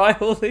try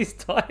all these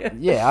diets.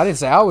 Yeah, I didn't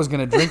say I was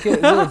gonna drink it.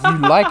 If you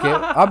like it,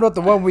 I'm not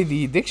the one with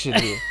the addiction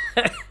here.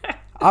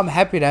 I'm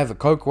happy to have a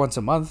Coke once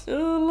a month. Oh,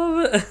 I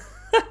love it.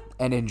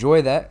 And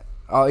enjoy that.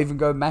 I'll even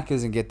go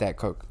Macca's and get that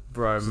Coke.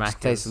 Bro, Macca's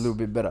tastes a little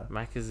bit better.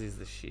 Macca's is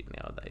the shit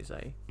nowadays,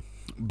 eh?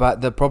 But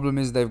the problem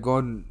is they've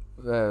gone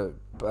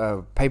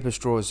paper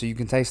straws, so you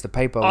can taste the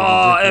paper.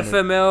 Oh,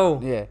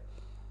 FML. Yeah.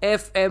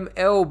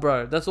 FML,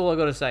 bro. That's all I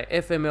gotta say.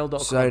 FML.com.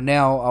 So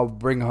now I'll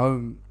bring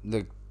home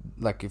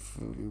if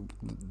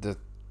the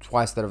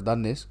twice that I've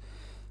done this,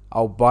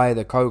 I'll buy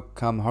the Coke,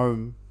 come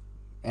home,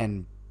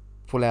 and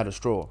pull out a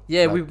straw.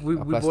 Yeah, like we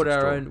bought our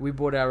straw. own. We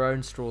bought our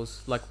own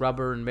straws, like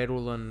rubber and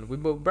metal, and we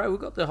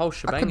got the whole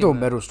shebang. I could do a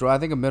metal straw. I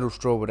think a metal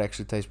straw would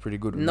actually taste pretty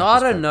good. No, I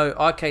don't know.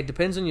 Okay,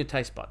 depends on your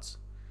taste buds.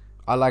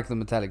 I like the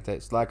metallic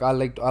taste. Like I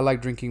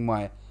like drinking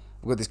my.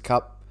 I've got this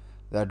cup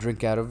that I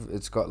drink out of.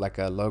 It's got like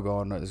a logo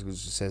on it. It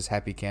just says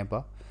Happy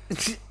Camper.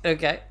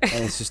 Okay.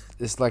 And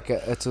it's like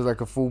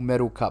a full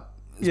metal cup.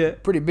 It's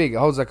pretty big. It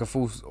holds like a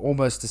full,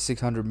 almost a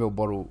 600ml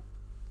bottle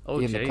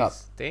in the cup.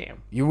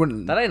 Damn. You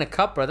wouldn't. That ain't a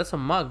cup, bro. That's a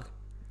mug.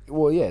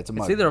 Well, yeah, it's a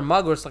mug. It's either a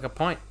mug or it's like a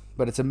pint.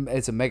 But it's a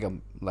mega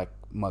like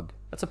mug.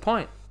 That's a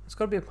pint. It's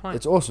got to be a pint.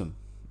 It's awesome.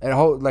 And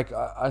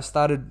I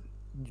started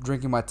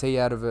drinking my tea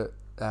out of it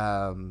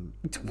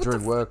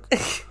during work.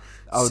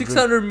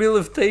 600ml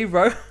of tea,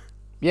 bro.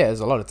 Yeah, there's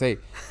a lot of tea.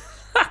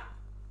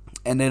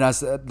 And then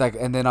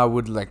I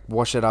would like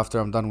wash it after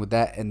I'm done with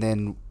that, and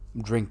then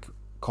drink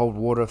cold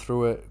water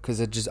through it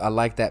because I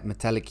like that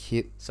metallic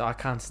hit. So I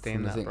can't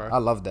stand that, bro. I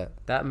love that.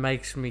 That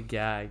makes me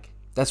gag.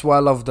 That's why I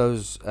love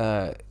those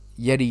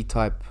Yeti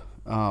type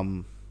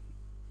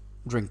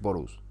drink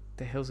bottles.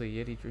 The hell's a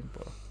Yeti drink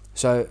bottle?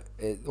 So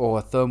or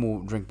a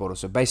thermal drink bottle.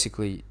 So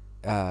basically,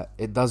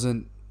 it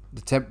doesn't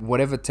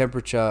whatever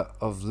temperature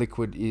of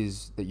liquid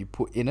is that you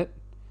put in it,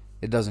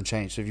 it doesn't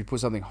change. So if you put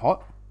something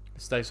hot,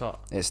 it stays hot.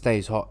 It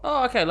stays hot.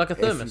 Oh, okay, like a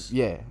thermos.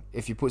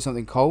 If you put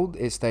something cold,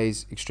 it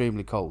stays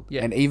extremely cold.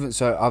 Yeah. And even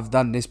so, I've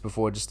done this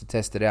before just to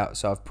test it out.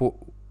 So I've put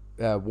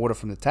water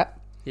from the tap.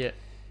 Yeah.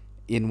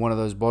 In one of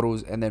those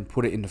bottles, and then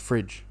put it in the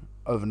fridge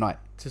overnight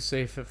to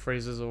see if it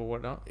freezes or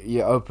whatnot.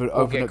 You open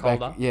it colder.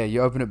 Back. Yeah,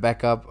 you open it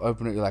back up.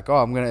 Open it. You're like, oh,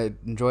 I'm gonna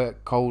enjoy a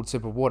cold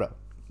sip of water.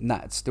 Nah,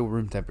 it's still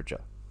room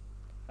temperature.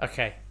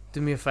 Okay,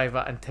 do me a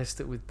favor and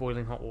test it with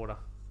boiling hot water.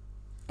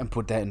 And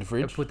put that in the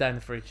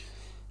fridge.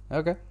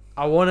 Okay.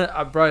 I want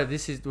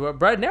to,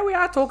 bro. Now we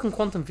are talking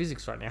quantum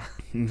physics right now.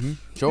 Mm-hmm.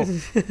 Sure.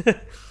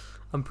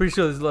 I'm pretty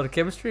sure there's a lot of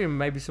chemistry and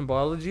maybe some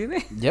biology in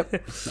there. Yep.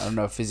 I don't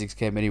know if physics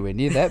came anywhere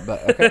near that,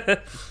 but okay.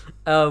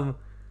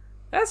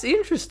 That's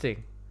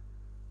interesting.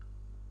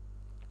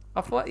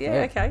 I thought,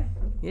 okay.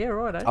 Yeah,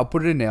 right. Eh? I'll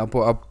put it in there.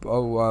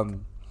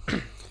 I'll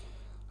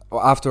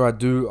after I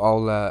do,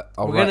 we're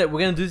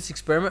gonna do this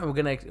experiment.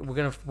 And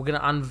we're gonna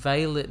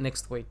unveil it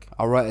next week.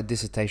 I'll write a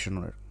dissertation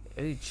on it.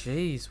 Hey,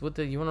 jeez,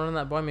 you want to run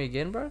that by me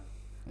again, bro?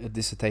 A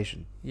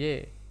dissertation.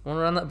 Yeah, want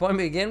to run that by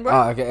me again, bro?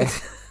 Oh, okay.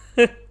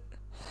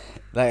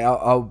 Like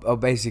I'll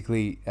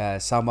basically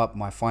sum up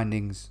my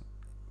findings.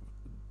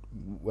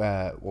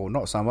 Well,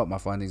 not sum up my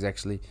findings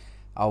actually.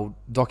 I'll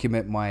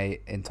document my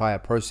entire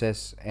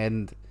process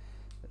and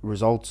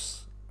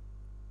results,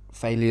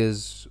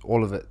 failures,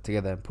 all of it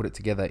together, and put it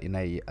together in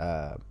a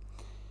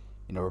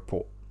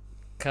report.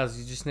 Cuz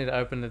you just need to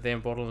open the damn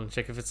bottle and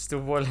check if it's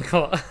still boiling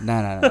hot.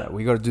 No.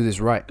 We got to do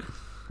this right.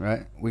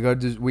 We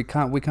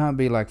can't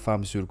be like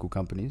pharmaceutical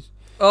companies.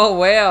 Oh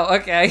wow,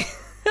 okay.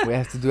 We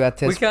have to do our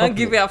test. We can't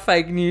give out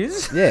fake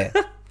news. Yeah.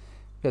 We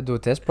got to do a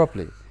test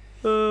properly.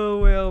 Oh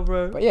well,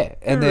 bro. But yeah,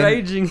 and then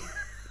raging.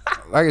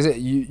 Like I said,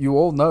 you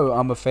all know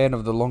I'm a fan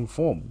of the long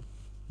form,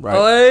 right?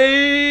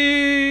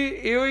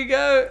 Hey, here we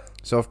go.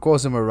 So of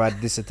course I'm gonna write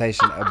a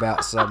dissertation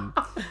about some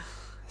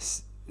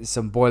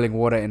boiling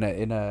water in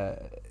a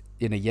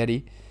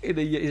Yeti.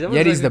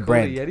 Yeti's the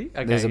brand. Yeti?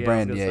 Okay, there's a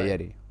brand,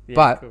 Yeti. Yeah,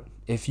 but cool.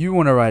 If you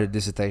want to write a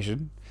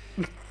dissertation,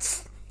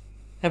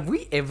 have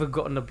we ever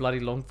gotten a bloody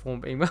long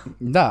form email?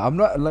 No, I'm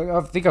not. Like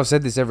I think I've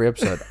said this every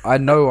episode. I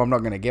know I'm not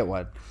gonna get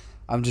one.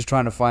 I'm just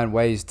trying to find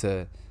ways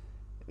to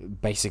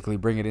basically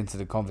bring it into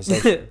the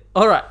conversation.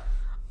 All right,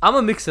 I'm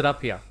gonna mix it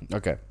up here.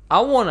 Okay.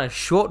 I want a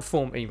short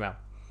form email.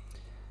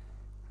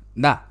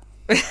 Nah,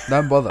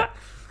 don't bother.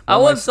 I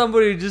want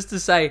somebody just to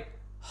say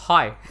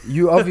hi.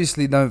 You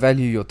obviously don't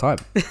value your time.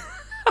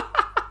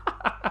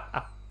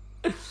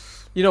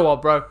 You know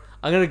what, bro?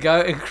 I'm gonna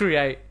go and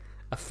create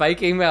a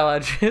fake email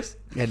address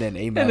and then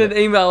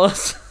email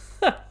us.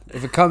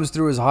 If it comes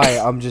through as hi,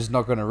 I'm just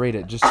not gonna read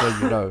it. Just so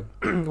you know.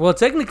 Well,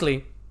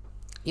 technically,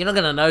 you're not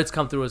gonna know it's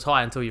come through as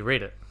hi until you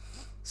read it.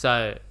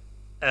 So,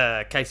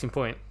 case in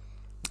point.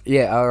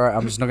 Yeah, all right.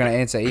 I'm just not gonna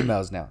answer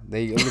emails now.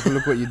 There you go.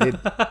 Look what you did.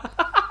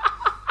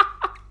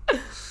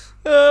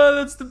 Oh,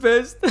 that's the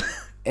best.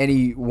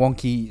 Any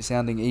wonky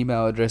sounding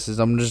email addresses,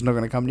 I'm just not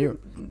gonna come near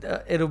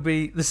it. It'll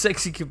be the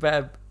sexy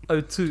Kebbab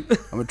 02. I'm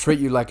gonna treat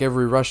you like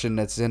every Russian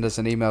that send us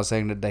an email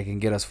saying that they can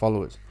get us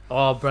followers.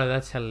 Oh, bro,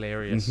 that's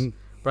hilarious. Mm-hmm.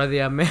 Bro, the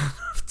amount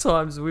of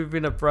times we've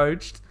been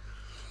approached.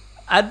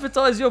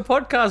 Advertise your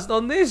podcast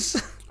on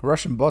this.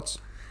 Russian bots.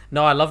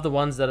 No, I love the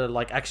ones that are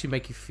like actually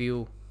make you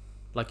feel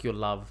like you're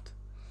loved.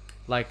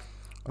 Like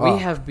we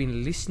have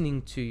been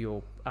listening to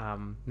your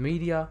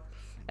media,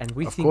 and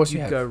we Of think course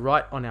you'd you go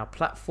right on our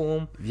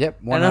platform.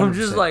 Yep, 100%. And I'm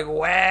just like,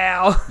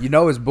 wow. You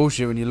know it's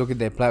bullshit when you look at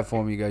their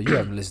platform. You go, you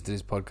haven't listened to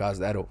this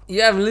podcast at all.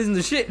 You haven't listened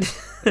to shit.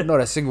 Not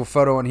a single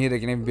photo on here that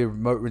can even be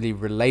remotely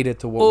related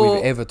to what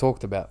we've ever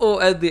talked about.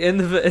 Or at the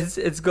end of it,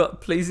 it's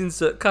got please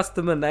insert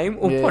customer name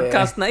or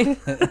podcast name.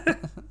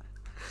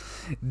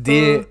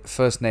 Dear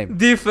first name.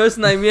 Dear first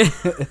name, yeah.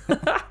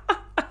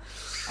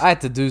 I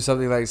had to do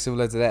something like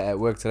similar to that at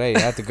work today. I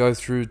had to go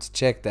through to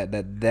check that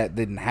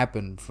didn't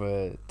happen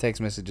for text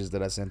messages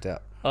that I sent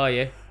out. Oh,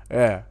 yeah.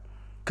 Yeah.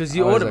 Because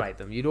you automate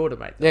them. You'd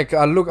automate them. Yeah,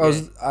 I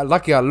was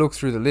lucky I looked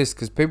through the list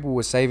because people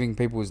were saving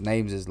people's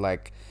names as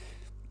like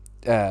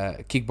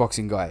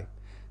kickboxing guy.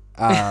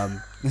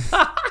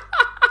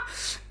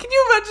 Can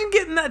you imagine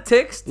getting that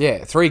text?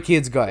 Yeah, 3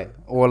 kids guy.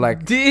 Or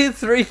like, dear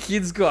 3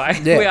 kids guy.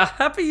 Yeah. We are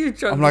happy you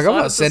chose. I'm like, I'm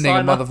not sending a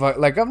motherfucker.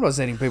 Like, I'm not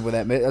sending people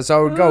that. So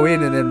I would go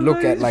in and then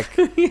look at like,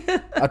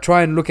 I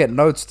try and look at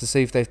notes to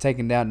see if they've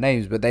taken down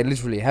names, but they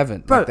literally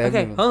haven't. Bro, like, they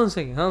haven't hold on a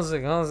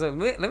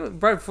second. Let me,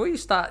 bro, before you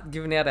start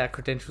giving out our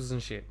credentials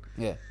and shit,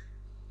 Yeah.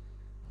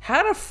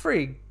 how the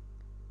frig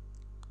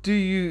do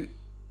you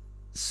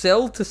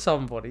sell to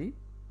somebody,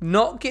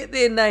 not get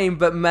their name,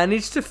 but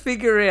manage to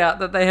figure out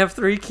that they have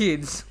 3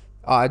 kids?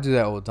 Oh, I do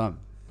that all the time.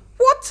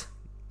 What?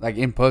 Like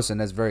in person,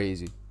 that's very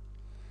easy.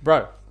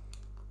 Bro.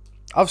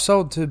 I've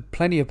sold to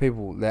plenty of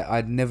people that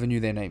I never knew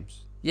their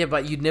names. Yeah,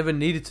 but you never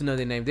needed to know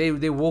their name.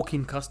 They're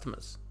walk-in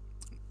customers.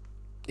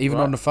 Even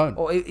right? on the phone.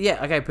 Or,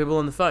 yeah, okay, people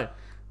on the phone.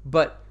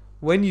 But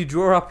when you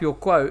draw up your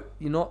quote,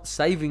 you're not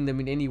saving them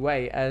in any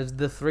way as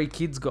the 3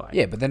 kids guy.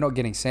 Yeah, but they're not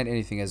getting sent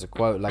anything as a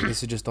quote. Like,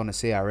 this is just on a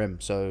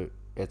CRM, so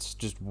it's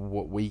just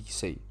what we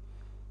see.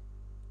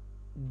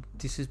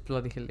 This is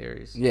bloody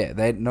hilarious. Yeah,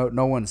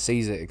 no one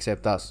sees it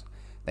except us.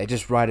 They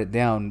just write it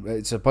down.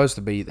 It's supposed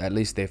to be at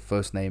least their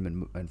first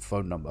name and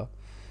phone number.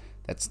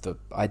 That's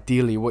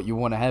ideally what you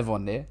want to have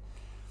on there.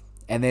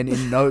 And then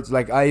in notes,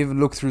 like I even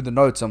look through the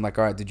notes. I'm like,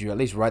 all right, did you at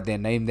least write their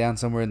name down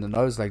somewhere in the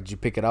notes? Like, did you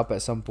pick it up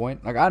at some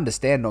point? Like, I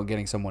understand not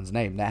getting someone's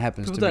name. That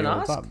happens People to me don't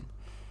all the ask? time.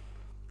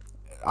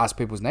 Ask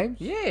people's names?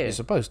 Yeah. You're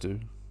supposed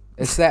to.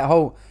 It's that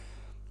whole...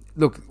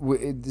 Look,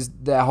 it's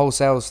that whole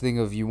sales thing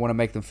of you want to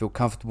make them feel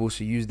comfortable,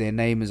 so use their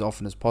name as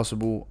often as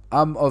possible.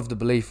 I'm of the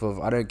belief of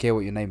I don't care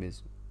what your name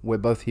is. We're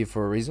both here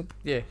for a reason.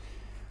 Yeah.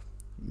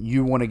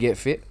 You want to get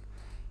fit.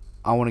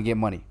 I want to get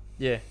money.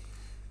 Yeah.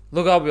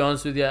 Look, I'll be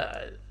honest with you.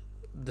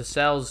 The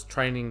sales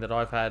training that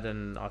I've had,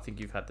 and I think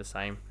you've had the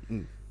same,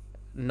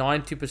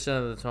 90%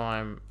 of the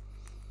time,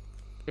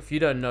 if you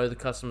don't know the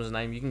customer's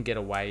name, you can get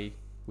away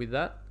with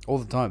that. All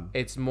the time.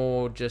 It's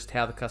more just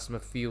how the customer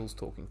feels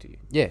talking to you.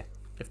 Yeah.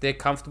 If they're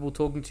comfortable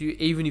talking to you,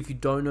 even if you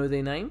don't know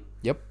their name,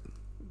 Yep.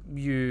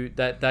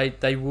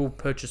 They will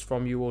purchase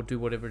from you or do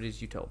whatever it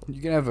is you tell them.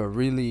 You can have a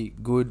really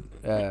good,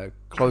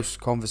 close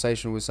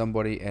conversation with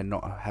somebody and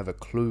not have a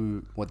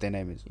clue what their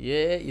name is.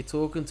 Yeah, you're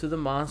talking to the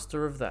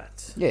master of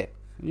that. Yeah.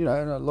 You know,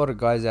 and a lot of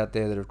guys out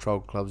there that have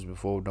trolled clubs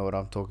before know what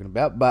I'm talking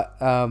about. But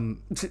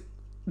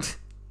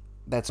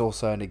that's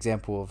also an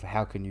example of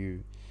how can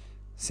you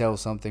sell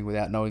something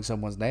without knowing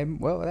someone's name.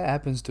 Well, that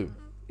happens too.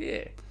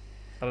 Yeah.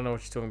 I don't know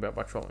what you're talking about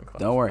by trolling clubs.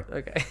 Don't worry.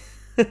 Okay.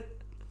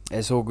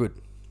 It's all good.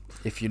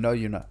 If you know,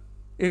 you know.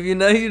 If you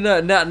know, you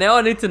know. Now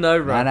I need to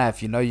know, bro. No,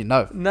 if you know, you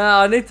know. No,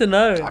 I need to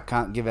know. I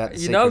can't give out the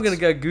You know I'm going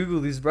secrets. to go Google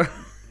this, bro.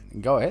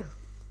 Go ahead.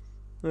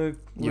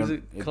 Was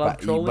it club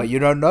trolling? But you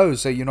don't know,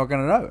 so you're not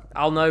going to know.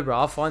 I'll know, bro.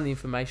 I'll find the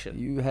information.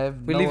 You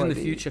have We no live in the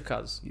idea. future,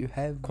 cuz. You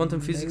have Quantum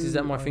physics is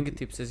at my idea.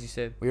 fingertips, as you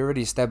said. We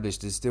already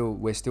established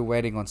we're still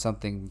waiting on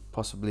something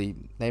possibly.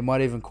 They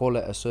might even call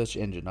it a search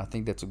engine. I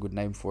think that's a good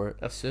name for it.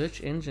 A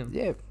search engine.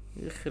 Yeah,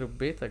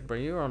 Bro,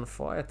 you're on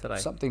fire today.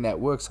 something that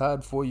works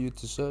hard for you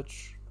to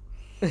search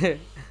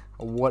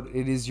what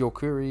it is your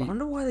query. I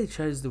wonder why they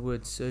chose the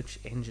word search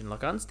engine.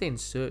 Like, I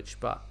understand search,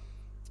 but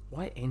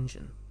why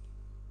engine?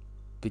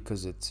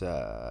 Because it's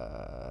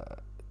yeah,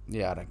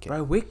 I don't care.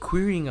 Bro, we're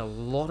querying a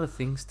lot of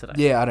things today.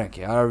 Yeah, I don't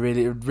care. I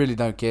really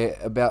don't care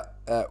about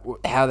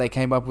how they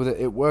came up with it.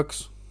 It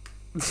works.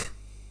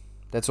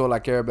 That's all I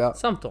care about.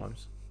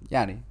 Sometimes.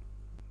 Yani.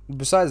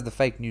 Besides the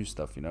fake news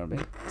stuff, you know what I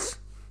mean?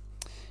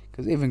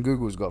 Because even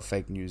Google's got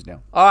fake news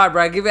now. Alright,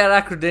 bro, give out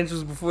our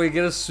credentials before you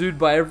get us sued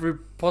by every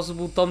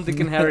possible Tom, Dick,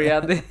 and Harry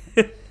out there.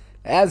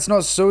 It's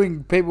not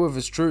suing people if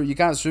it's true. You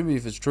can't sue me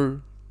if it's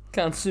true.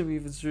 Can't sue me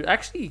if it's true.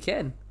 Actually, you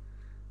can.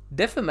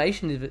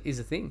 Defamation is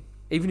a thing,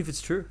 even if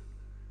it's true.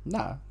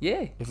 Nah.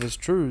 Yeah. If it's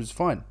true, it's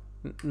fine.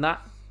 Nah.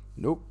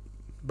 Nope.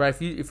 Bro,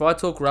 if I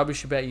talk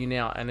rubbish about you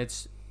now and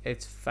it's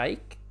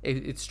fake,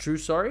 it's true,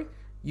 sorry,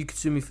 you could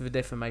sue me for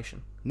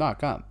defamation. No, I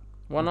can't.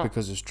 Why not?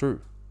 Because it's true.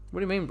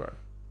 What do you mean, bro?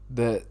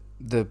 The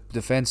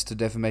defense to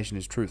defamation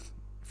is truth.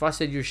 If I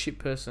said you're a shit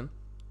person,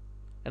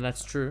 and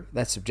that's true.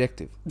 That's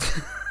subjective.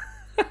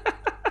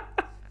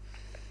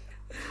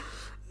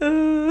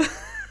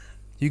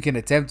 You can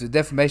attempt to.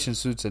 Defamation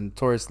suits are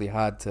notoriously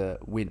hard to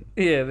win.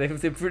 Yeah,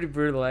 they're pretty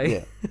brutal, eh?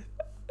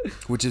 Yeah.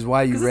 Which is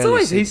why you Because rarely it's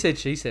always see. he said,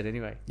 she said,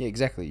 anyway. Yeah,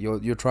 exactly.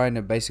 You're trying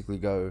to basically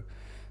go,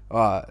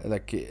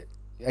 like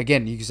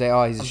again, you can say,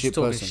 oh, he's a I'm shit just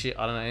talking person. shit.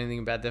 I don't know anything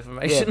about Yeah,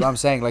 defamation. but I'm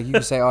saying, like, you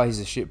can say, oh, he's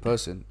a shit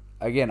person.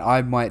 Again,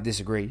 I might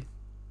disagree,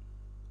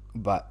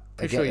 but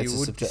Pretty again, sure it's you a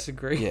would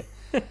disagree.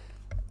 Yeah,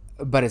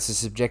 but it's a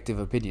subjective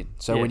opinion.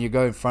 So Yeah. when you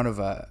go in front of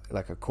a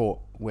court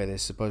where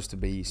there's supposed to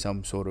be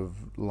some sort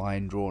of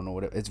line drawn or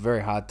whatever, it's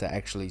very hard to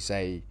actually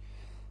say,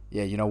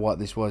 yeah, you know what,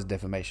 this was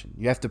defamation.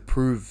 You have to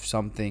prove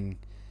something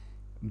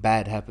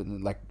bad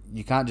happened. Like,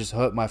 you can't just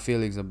hurt my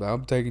feelings and be like,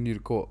 I'm taking you to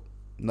court.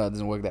 No, it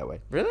doesn't work that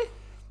way. Really?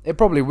 It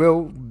probably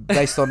will,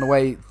 based on the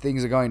way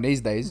things are going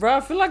these days. Bro,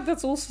 I feel like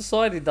that's all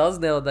society does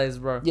nowadays,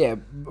 bro. Yeah,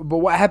 but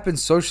what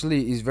happens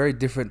socially is very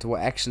different to what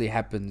actually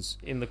happens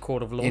In the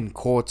court of law. in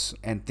courts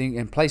and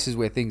places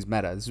where things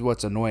matter. This is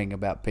what's annoying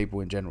about people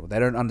in general. They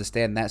don't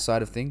understand that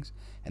side of things,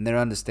 and they don't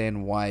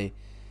understand why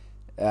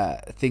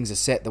things are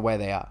set the way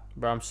they are.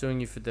 Bro, I'm suing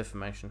you for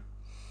defamation.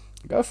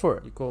 Go for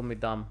it. You called me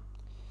dumb.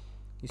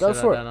 You Go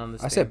said for I it. don't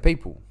understand. I said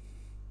people.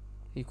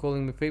 You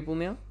calling me people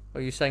now? Or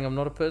are you saying I'm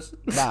not a person?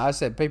 Nah, I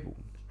said people.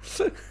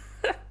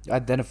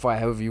 Identify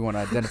however you want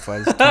to identify.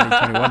 It's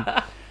 2021.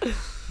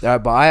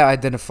 But I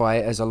identify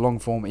it as a long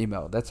form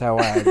email. That's how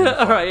I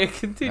identify. Alright, yeah,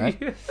 continue.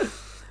 Right?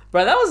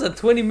 Bro, that was a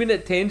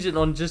 20-minute tangent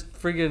on just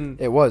friggin'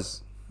 It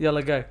was.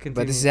 yellow go. Continue.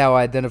 But this is how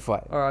I identify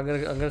it. Alright,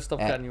 I'm gonna stop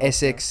cutting you off.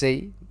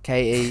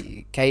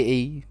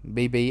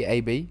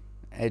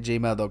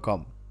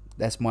 SXCKEBBAB@gmail.com.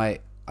 That's my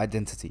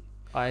identity.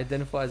 I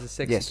identify as a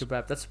sexy Yes.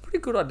 kebab. That's a pretty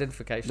good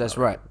identification. That's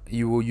I reckon. right.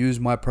 You will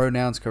use my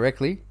pronouns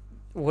correctly.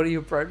 What are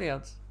your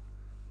pronouns?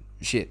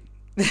 Shit.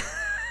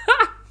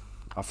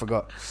 I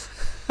forgot.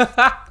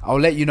 I'll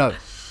let you know.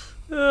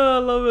 Oh, I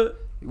love it.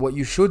 What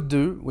you should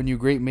do when you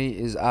greet me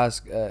is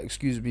ask,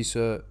 excuse me,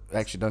 sir.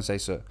 Actually, don't say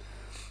sir.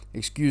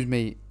 Excuse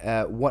me,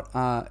 what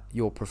are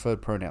your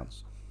preferred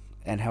pronouns?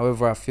 And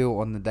however I feel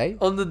on the day,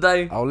 On the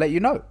day, I'll let you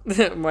know.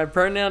 my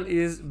pronoun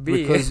is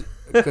beer.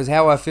 Because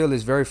how I feel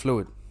is very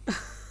fluid.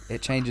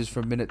 It changes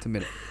from minute to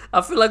minute.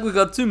 I feel like we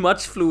got too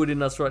much fluid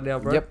in us right now,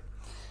 bro. Yep.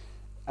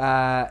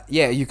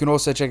 Yeah, you can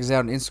also check us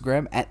out on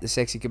Instagram at The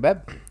Sexy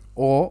Kebab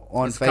or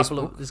on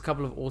Facebook. There's a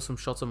couple of awesome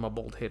shots of my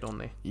bald head on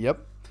there.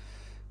 Yep.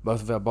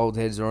 Both of our bald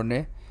heads are on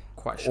there.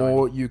 Quite shiny.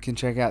 Or you can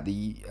check out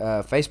the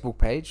Facebook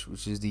page,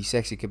 which is the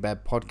Sexy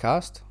Kebab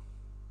Podcast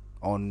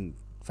on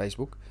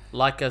Facebook.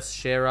 Like us,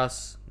 share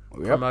us,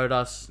 Yep. promote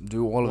us.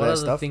 Do all of What that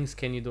other stuff. things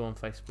can you do on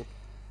Facebook?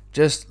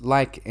 Just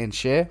like and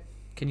share.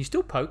 Can you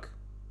still poke?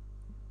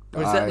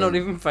 Or is that not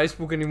even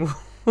Facebook anymore?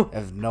 I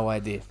have no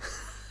idea.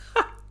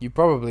 You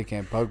probably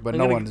can poke, but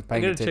no one's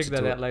paying attention I'm gonna check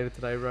that to out it. later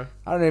today, bro.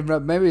 I don't even know.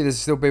 Maybe there's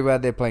still people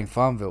out there playing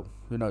Farmville.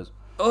 Who knows?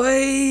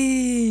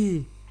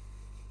 Oi!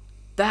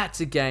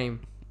 That's a game.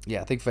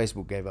 Yeah, I think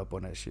Facebook gave up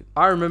on that shit.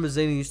 I remember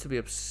Zena used to be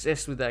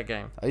obsessed with that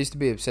game. I used to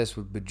be obsessed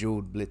with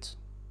Bejeweled Blitz.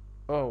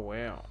 Oh,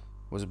 wow.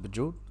 Was it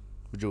Bejeweled?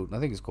 Bejeweled. I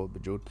think it's called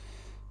Bejeweled.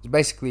 It's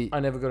basically...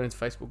 I never got into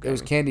Facebook gaming. It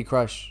was Candy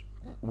Crush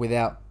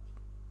without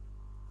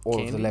all of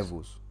the Candies?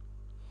 levels.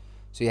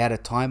 So you had a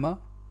timer.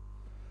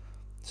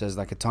 So it's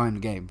like a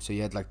timed game. So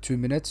you had like 2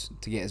 minutes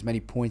to get as many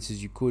points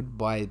as you could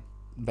by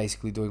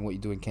basically doing what you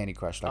do in Candy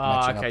Crush. Like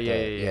matching up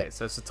yeah.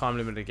 So it's a time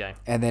limited game.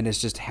 And then it's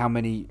just how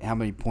many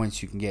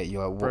points you can get.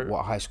 You're like,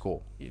 what high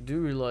score? You do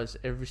realize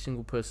every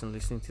single person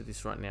listening to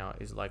this right now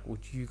is like,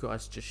 would you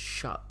guys just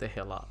shut the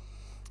hell up?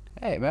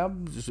 Hey man,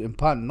 I'm just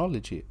imparting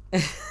knowledge here.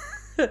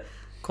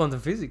 Quantum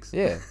physics.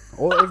 Yeah.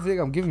 Everything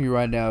I'm giving you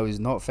right now is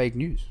not fake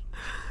news.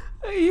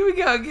 Hey, here we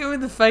go. Give me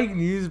the fake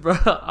news, bro.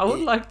 I would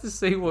like to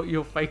see what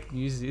your fake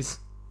news is.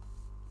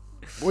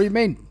 What do you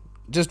mean?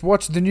 Just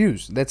watch the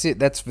news. That's it.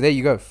 There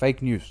you go.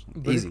 Fake news.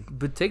 Easy.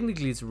 But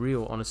technically, it's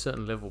real on a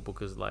certain level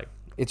because, like,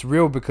 It's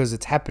real because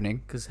it's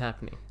happening. it's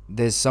happening.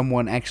 There's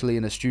someone actually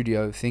in a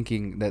studio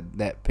thinking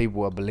that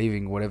people are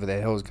believing whatever the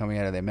hell is coming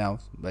out of their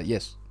mouth. But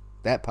yes,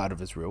 that part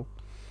of it's real.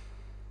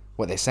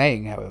 What they're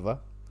saying, however,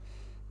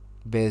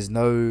 bears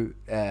no...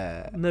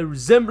 No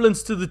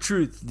resemblance to the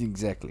truth.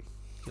 Exactly.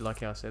 You like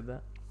how I said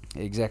that?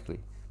 Exactly.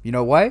 You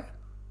know why?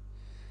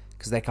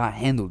 Because they can't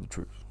handle the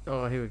truth.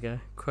 Oh, here we go.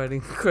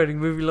 Quoting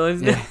movie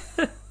lines now.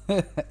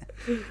 Yeah.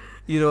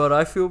 You know what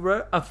I feel,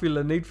 bro? I feel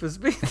a need for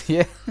speed.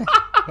 Yeah.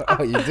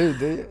 Oh, you do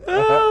you?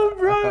 Oh,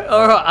 bro.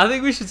 All right, I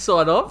think we should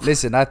sign off.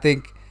 Listen, I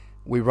think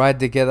we ride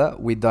together,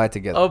 we die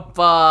together. Oppa!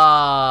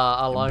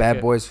 I like Bad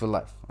it. boys for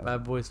life.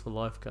 Bad boys for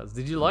life, cuz.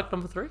 Did you like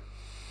number 3?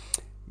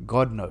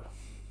 God, no.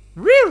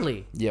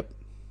 Really? Yep.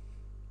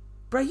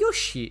 Bro, you're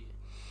shit.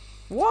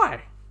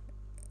 Why?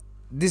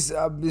 This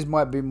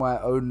might be my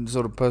own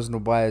sort of personal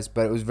bias,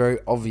 but it was very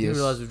You obvious.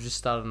 realise we've just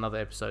started another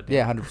episode.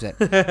 Yeah, 100%.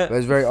 But it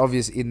was very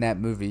obvious in that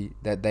movie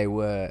that they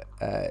were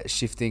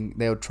shifting.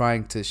 They were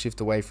trying to shift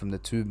away from the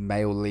 2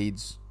 male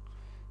leads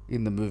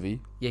in the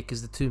movie. Yeah,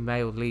 because the 2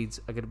 male leads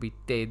are going to be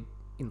dead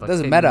in like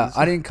Doesn't 10 matter. minutes.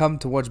 I didn't come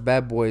to watch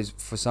Bad Boys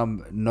for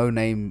some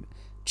no-name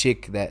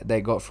chick that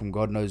they got from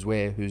God knows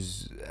where,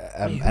 who's Who's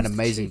an the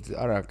amazing... chick?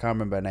 I don't know, I can't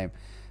remember her name.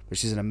 But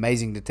she's an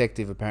amazing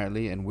detective,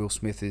 apparently, and Will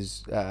Smith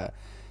is...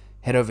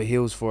 head over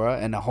heels for her,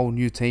 and a whole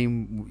new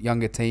team,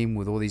 younger team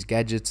with all these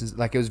gadgets. And,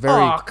 like, it was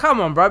very... Oh, come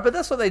on, bro. But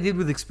that's what they did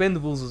with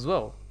Expendables as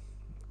well.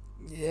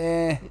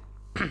 Yeah.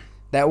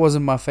 That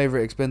wasn't my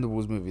favorite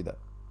Expendables movie though.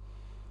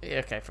 Yeah,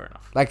 okay, fair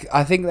enough. Like,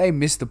 I think they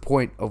missed the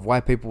point of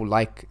why people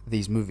like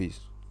these movies.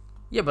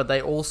 Yeah, but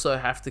they also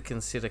have to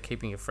consider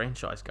keeping a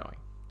franchise going.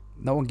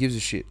 No one gives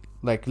a shit.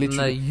 Like, literally.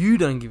 No, you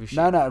don't give a shit.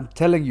 No, I'm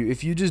telling you,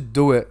 if you just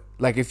do it,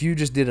 like, if you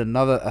just did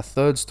a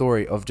third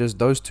story of just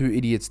those two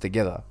idiots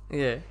together.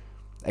 Yeah.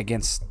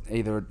 Against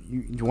either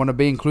you want to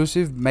be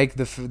inclusive, make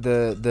the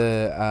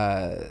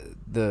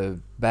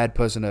bad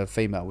person a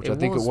female, which I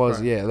think it was.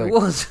 Bro. Yeah, like, it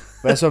was.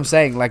 That's what I'm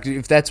saying. Like,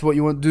 if that's what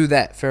you want, do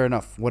that. Fair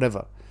enough.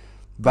 Whatever.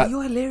 But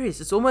you're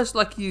hilarious. It's almost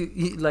like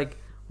you like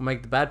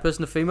make the bad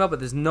person a female, but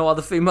there's no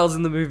other females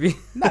in the movie.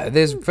 No,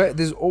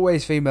 there's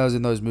always females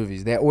in those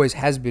movies. There always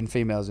has been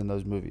females in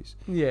those movies.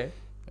 Yeah.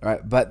 Right,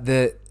 but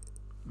the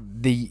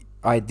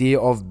idea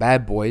of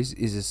Bad Boys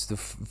is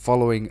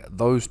following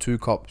those two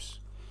cops.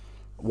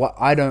 What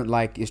I don't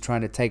like is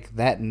trying to take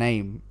that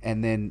name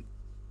and then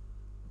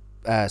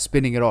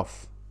spinning it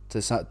off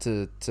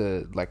to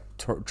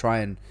try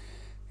and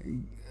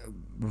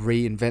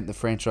reinvent the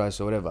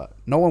franchise or whatever.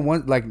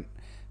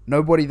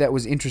 Nobody that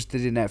was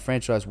interested in that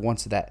franchise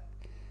wants that.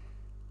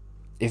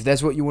 If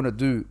that's what you want to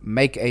do,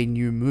 make a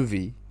new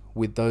movie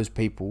with those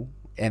people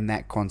and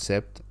that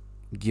concept.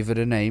 Give it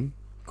a name.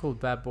 Called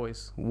Bad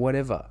Boys.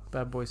 Whatever.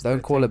 Bad Boys. Don't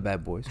 13. call it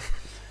Bad Boys.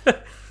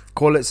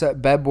 Call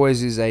it Bad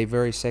Boys is a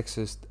very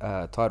sexist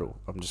title.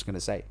 I'm just gonna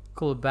say.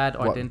 Call it Bad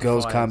Identifiers.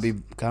 Girls can't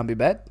be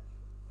bad.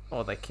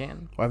 Oh, they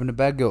can. What happened to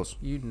bad girls?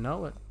 You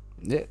know it.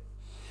 Yeah.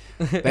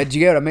 But do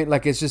you get what I mean?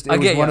 Like, it was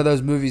one of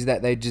those movies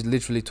that they just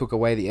literally took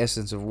away the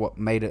essence of what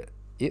made it.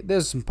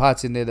 There's some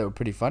parts in there that were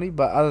pretty funny,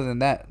 but other than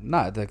that,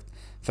 no.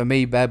 For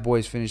me, Bad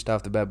Boys finished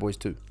after Bad Boys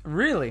 2.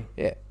 Really?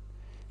 Yeah.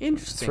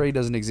 Interesting. 3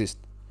 doesn't exist.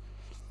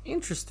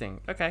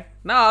 Interesting. Okay.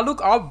 Nah,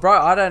 look,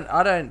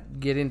 I don't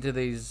get into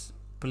these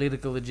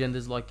political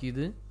agendas like you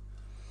do.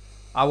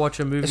 I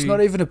watch a movie. It's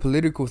not even a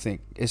political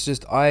thing. It's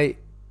just I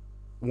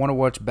want to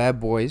watch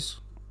Bad Boys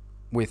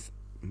with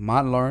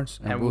Martin Lawrence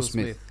and Will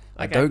Smith. Okay.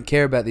 I don't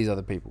care about these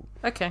other people.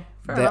 Okay,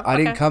 fair enough. I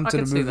didn't come to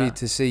the movie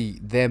to see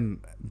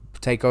them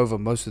take over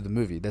most of the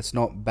movie. That's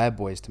not Bad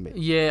Boys to me.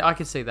 Yeah, I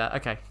can see that.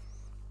 Okay.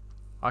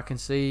 I can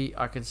see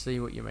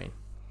what you mean.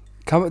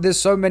 There's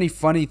so many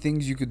funny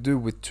things you could do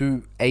with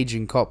two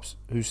aging cops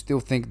who still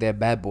think they're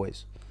bad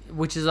boys.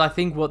 Which is, I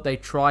think, what they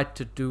tried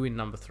to do in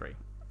number 3.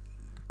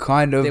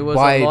 Kind of. There was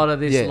a lot of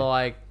this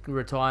like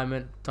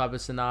retirement type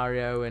of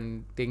scenario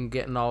and them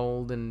getting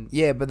old and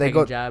but they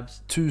got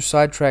jabs. Too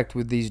sidetracked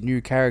with these new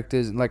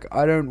characters. And like,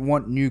 I don't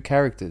want new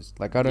characters.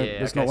 Like, I don't. Yeah,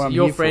 that's not what I'm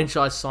your here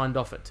franchise signed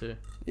off it too.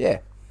 Yeah.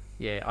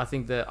 Yeah, I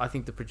think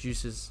the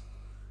producers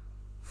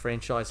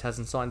franchise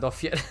hasn't signed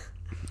off yet.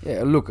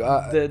 Yeah, look,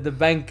 the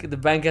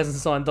bank hasn't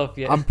signed off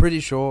yet. I'm pretty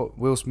sure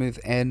Will Smith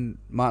and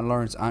Martin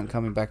Lawrence aren't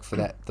coming back for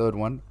that third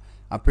one.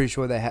 I'm pretty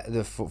sure they had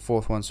the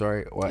fourth one.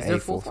 Sorry, or a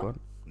fourth one.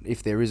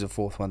 If there is a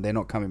fourth one, they're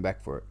not coming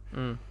back for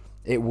it.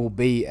 It will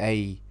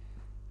be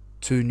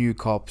 2 new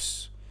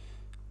cops,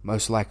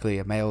 most likely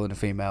a male and a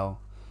female.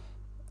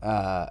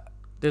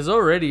 There's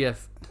already a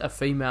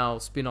female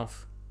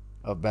spin-off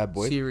of Bad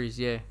Boys series.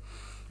 Yeah,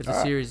 it's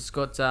a series. It's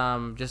got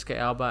Jessica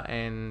Alba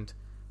and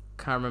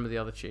can't remember the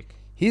other chick.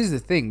 Here's the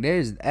thing: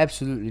 there's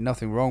absolutely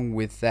nothing wrong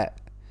with that.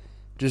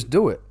 Just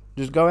do it.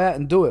 Just go out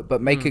and do it, but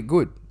make it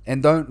good,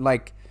 and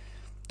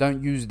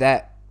don't use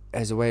that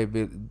as a way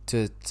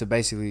to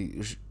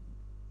basically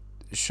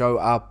show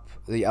up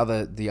the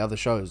other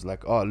shows.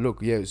 Like, oh look,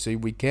 yeah, see,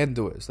 we can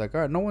do it. It's like,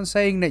 all right, no one's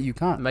saying that you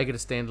can't. Make it a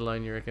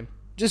standalone, you reckon?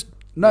 Just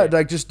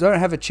just don't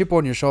have a chip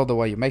on your shoulder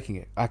while you're making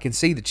it. I can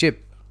see the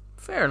chip.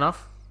 Fair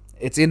enough.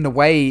 It's in the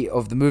way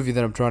of the movie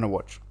that I'm trying to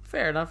watch.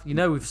 Fair enough. You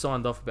know, we've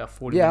signed off about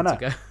 40 minutes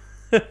ago.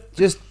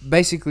 Just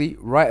basically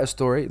write a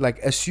story, like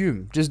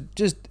assume. Just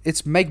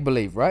it's make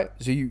believe, right?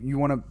 So you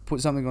want to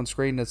put something on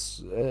screen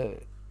that's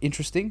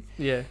interesting.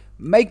 Yeah.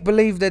 Make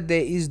believe that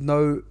there is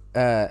no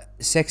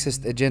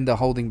sexist agenda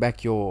holding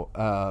back your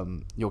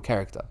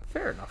character.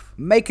 Fair enough.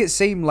 Make it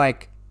seem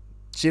like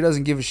she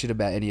doesn't give a shit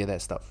about any of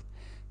that stuff.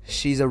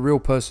 She's a real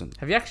person.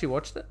 Have you actually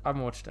watched it? I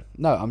haven't watched it.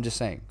 No, I'm just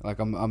saying. Like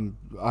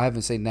I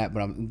haven't seen that,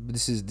 but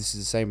this is the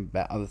same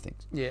about other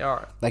things. Yeah, all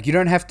right. Like, you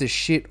don't have to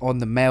shit on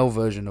the male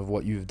version of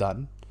what you've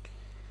done.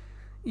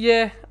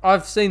 Yeah,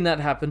 I've seen that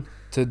happen.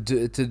 To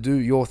do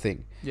your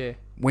thing. Yeah.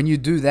 When you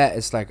do that,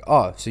 it's like,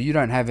 oh, so you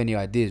don't have any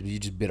ideas, but you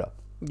just bitter.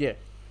 Yeah.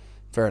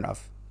 Fair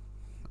enough.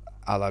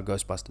 I like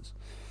Ghostbusters.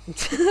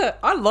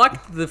 I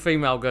liked the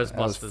female Ghostbusters.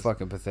 That was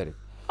fucking pathetic.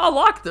 I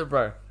liked it,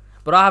 bro.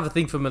 But I have a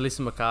thing for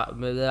Melissa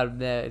McCarthy.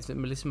 Is it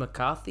Melissa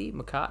McCarthy?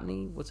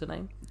 McCartney? What's her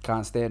name?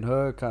 Can't stand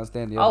her. Can't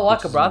stand the other. I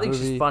like her, bro. I think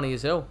movie. she's funny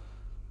as hell.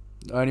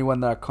 The only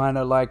one that I kind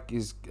of like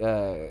is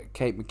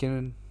Kate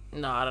McKinnon.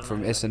 No, I don't know.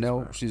 From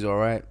SNL. She's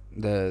alright.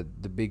 The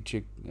big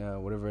chick,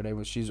 whatever her name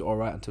was, she's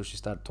alright until she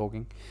started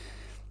talking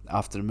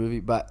after the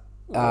movie. But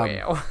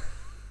wow.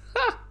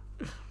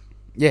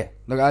 Yeah,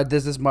 look,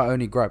 this is my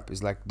only gripe.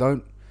 Is like,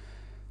 don't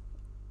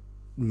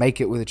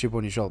make it with a chip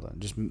on your shoulder.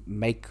 Just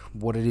make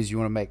what it is you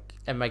want to make,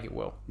 and make it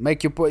well.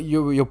 Make your point.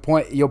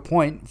 Your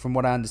point, from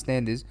what I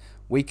understand, is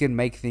we can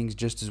make things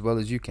just as well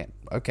as you can.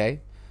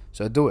 Okay,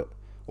 so do it.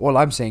 All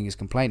I'm saying is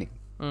complaining.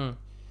 Mm.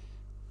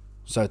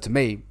 So to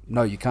me,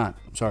 no, you can't.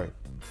 I'm sorry.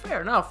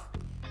 Fair enough.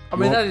 I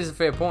mean, that is a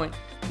fair point.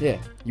 Yeah,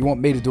 you want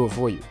me to do it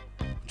for you,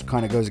 which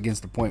kind of goes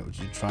against the point which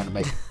you're trying to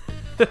make.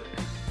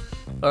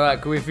 All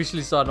right, can we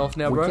officially sign off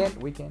now, bro?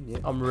 We can, yeah.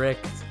 I'm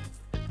wrecked.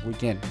 We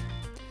can.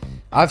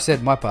 I've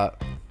said my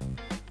part.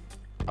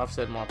 I've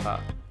said my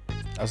part.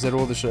 I've said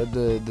all the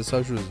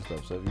socials and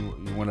stuff. So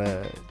if you want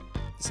to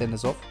send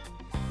us off,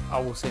 I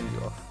will send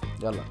you off.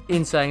 yalla.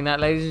 In saying that,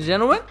 ladies and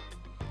gentlemen,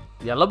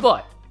 yalla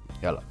bye.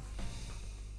 Yalla.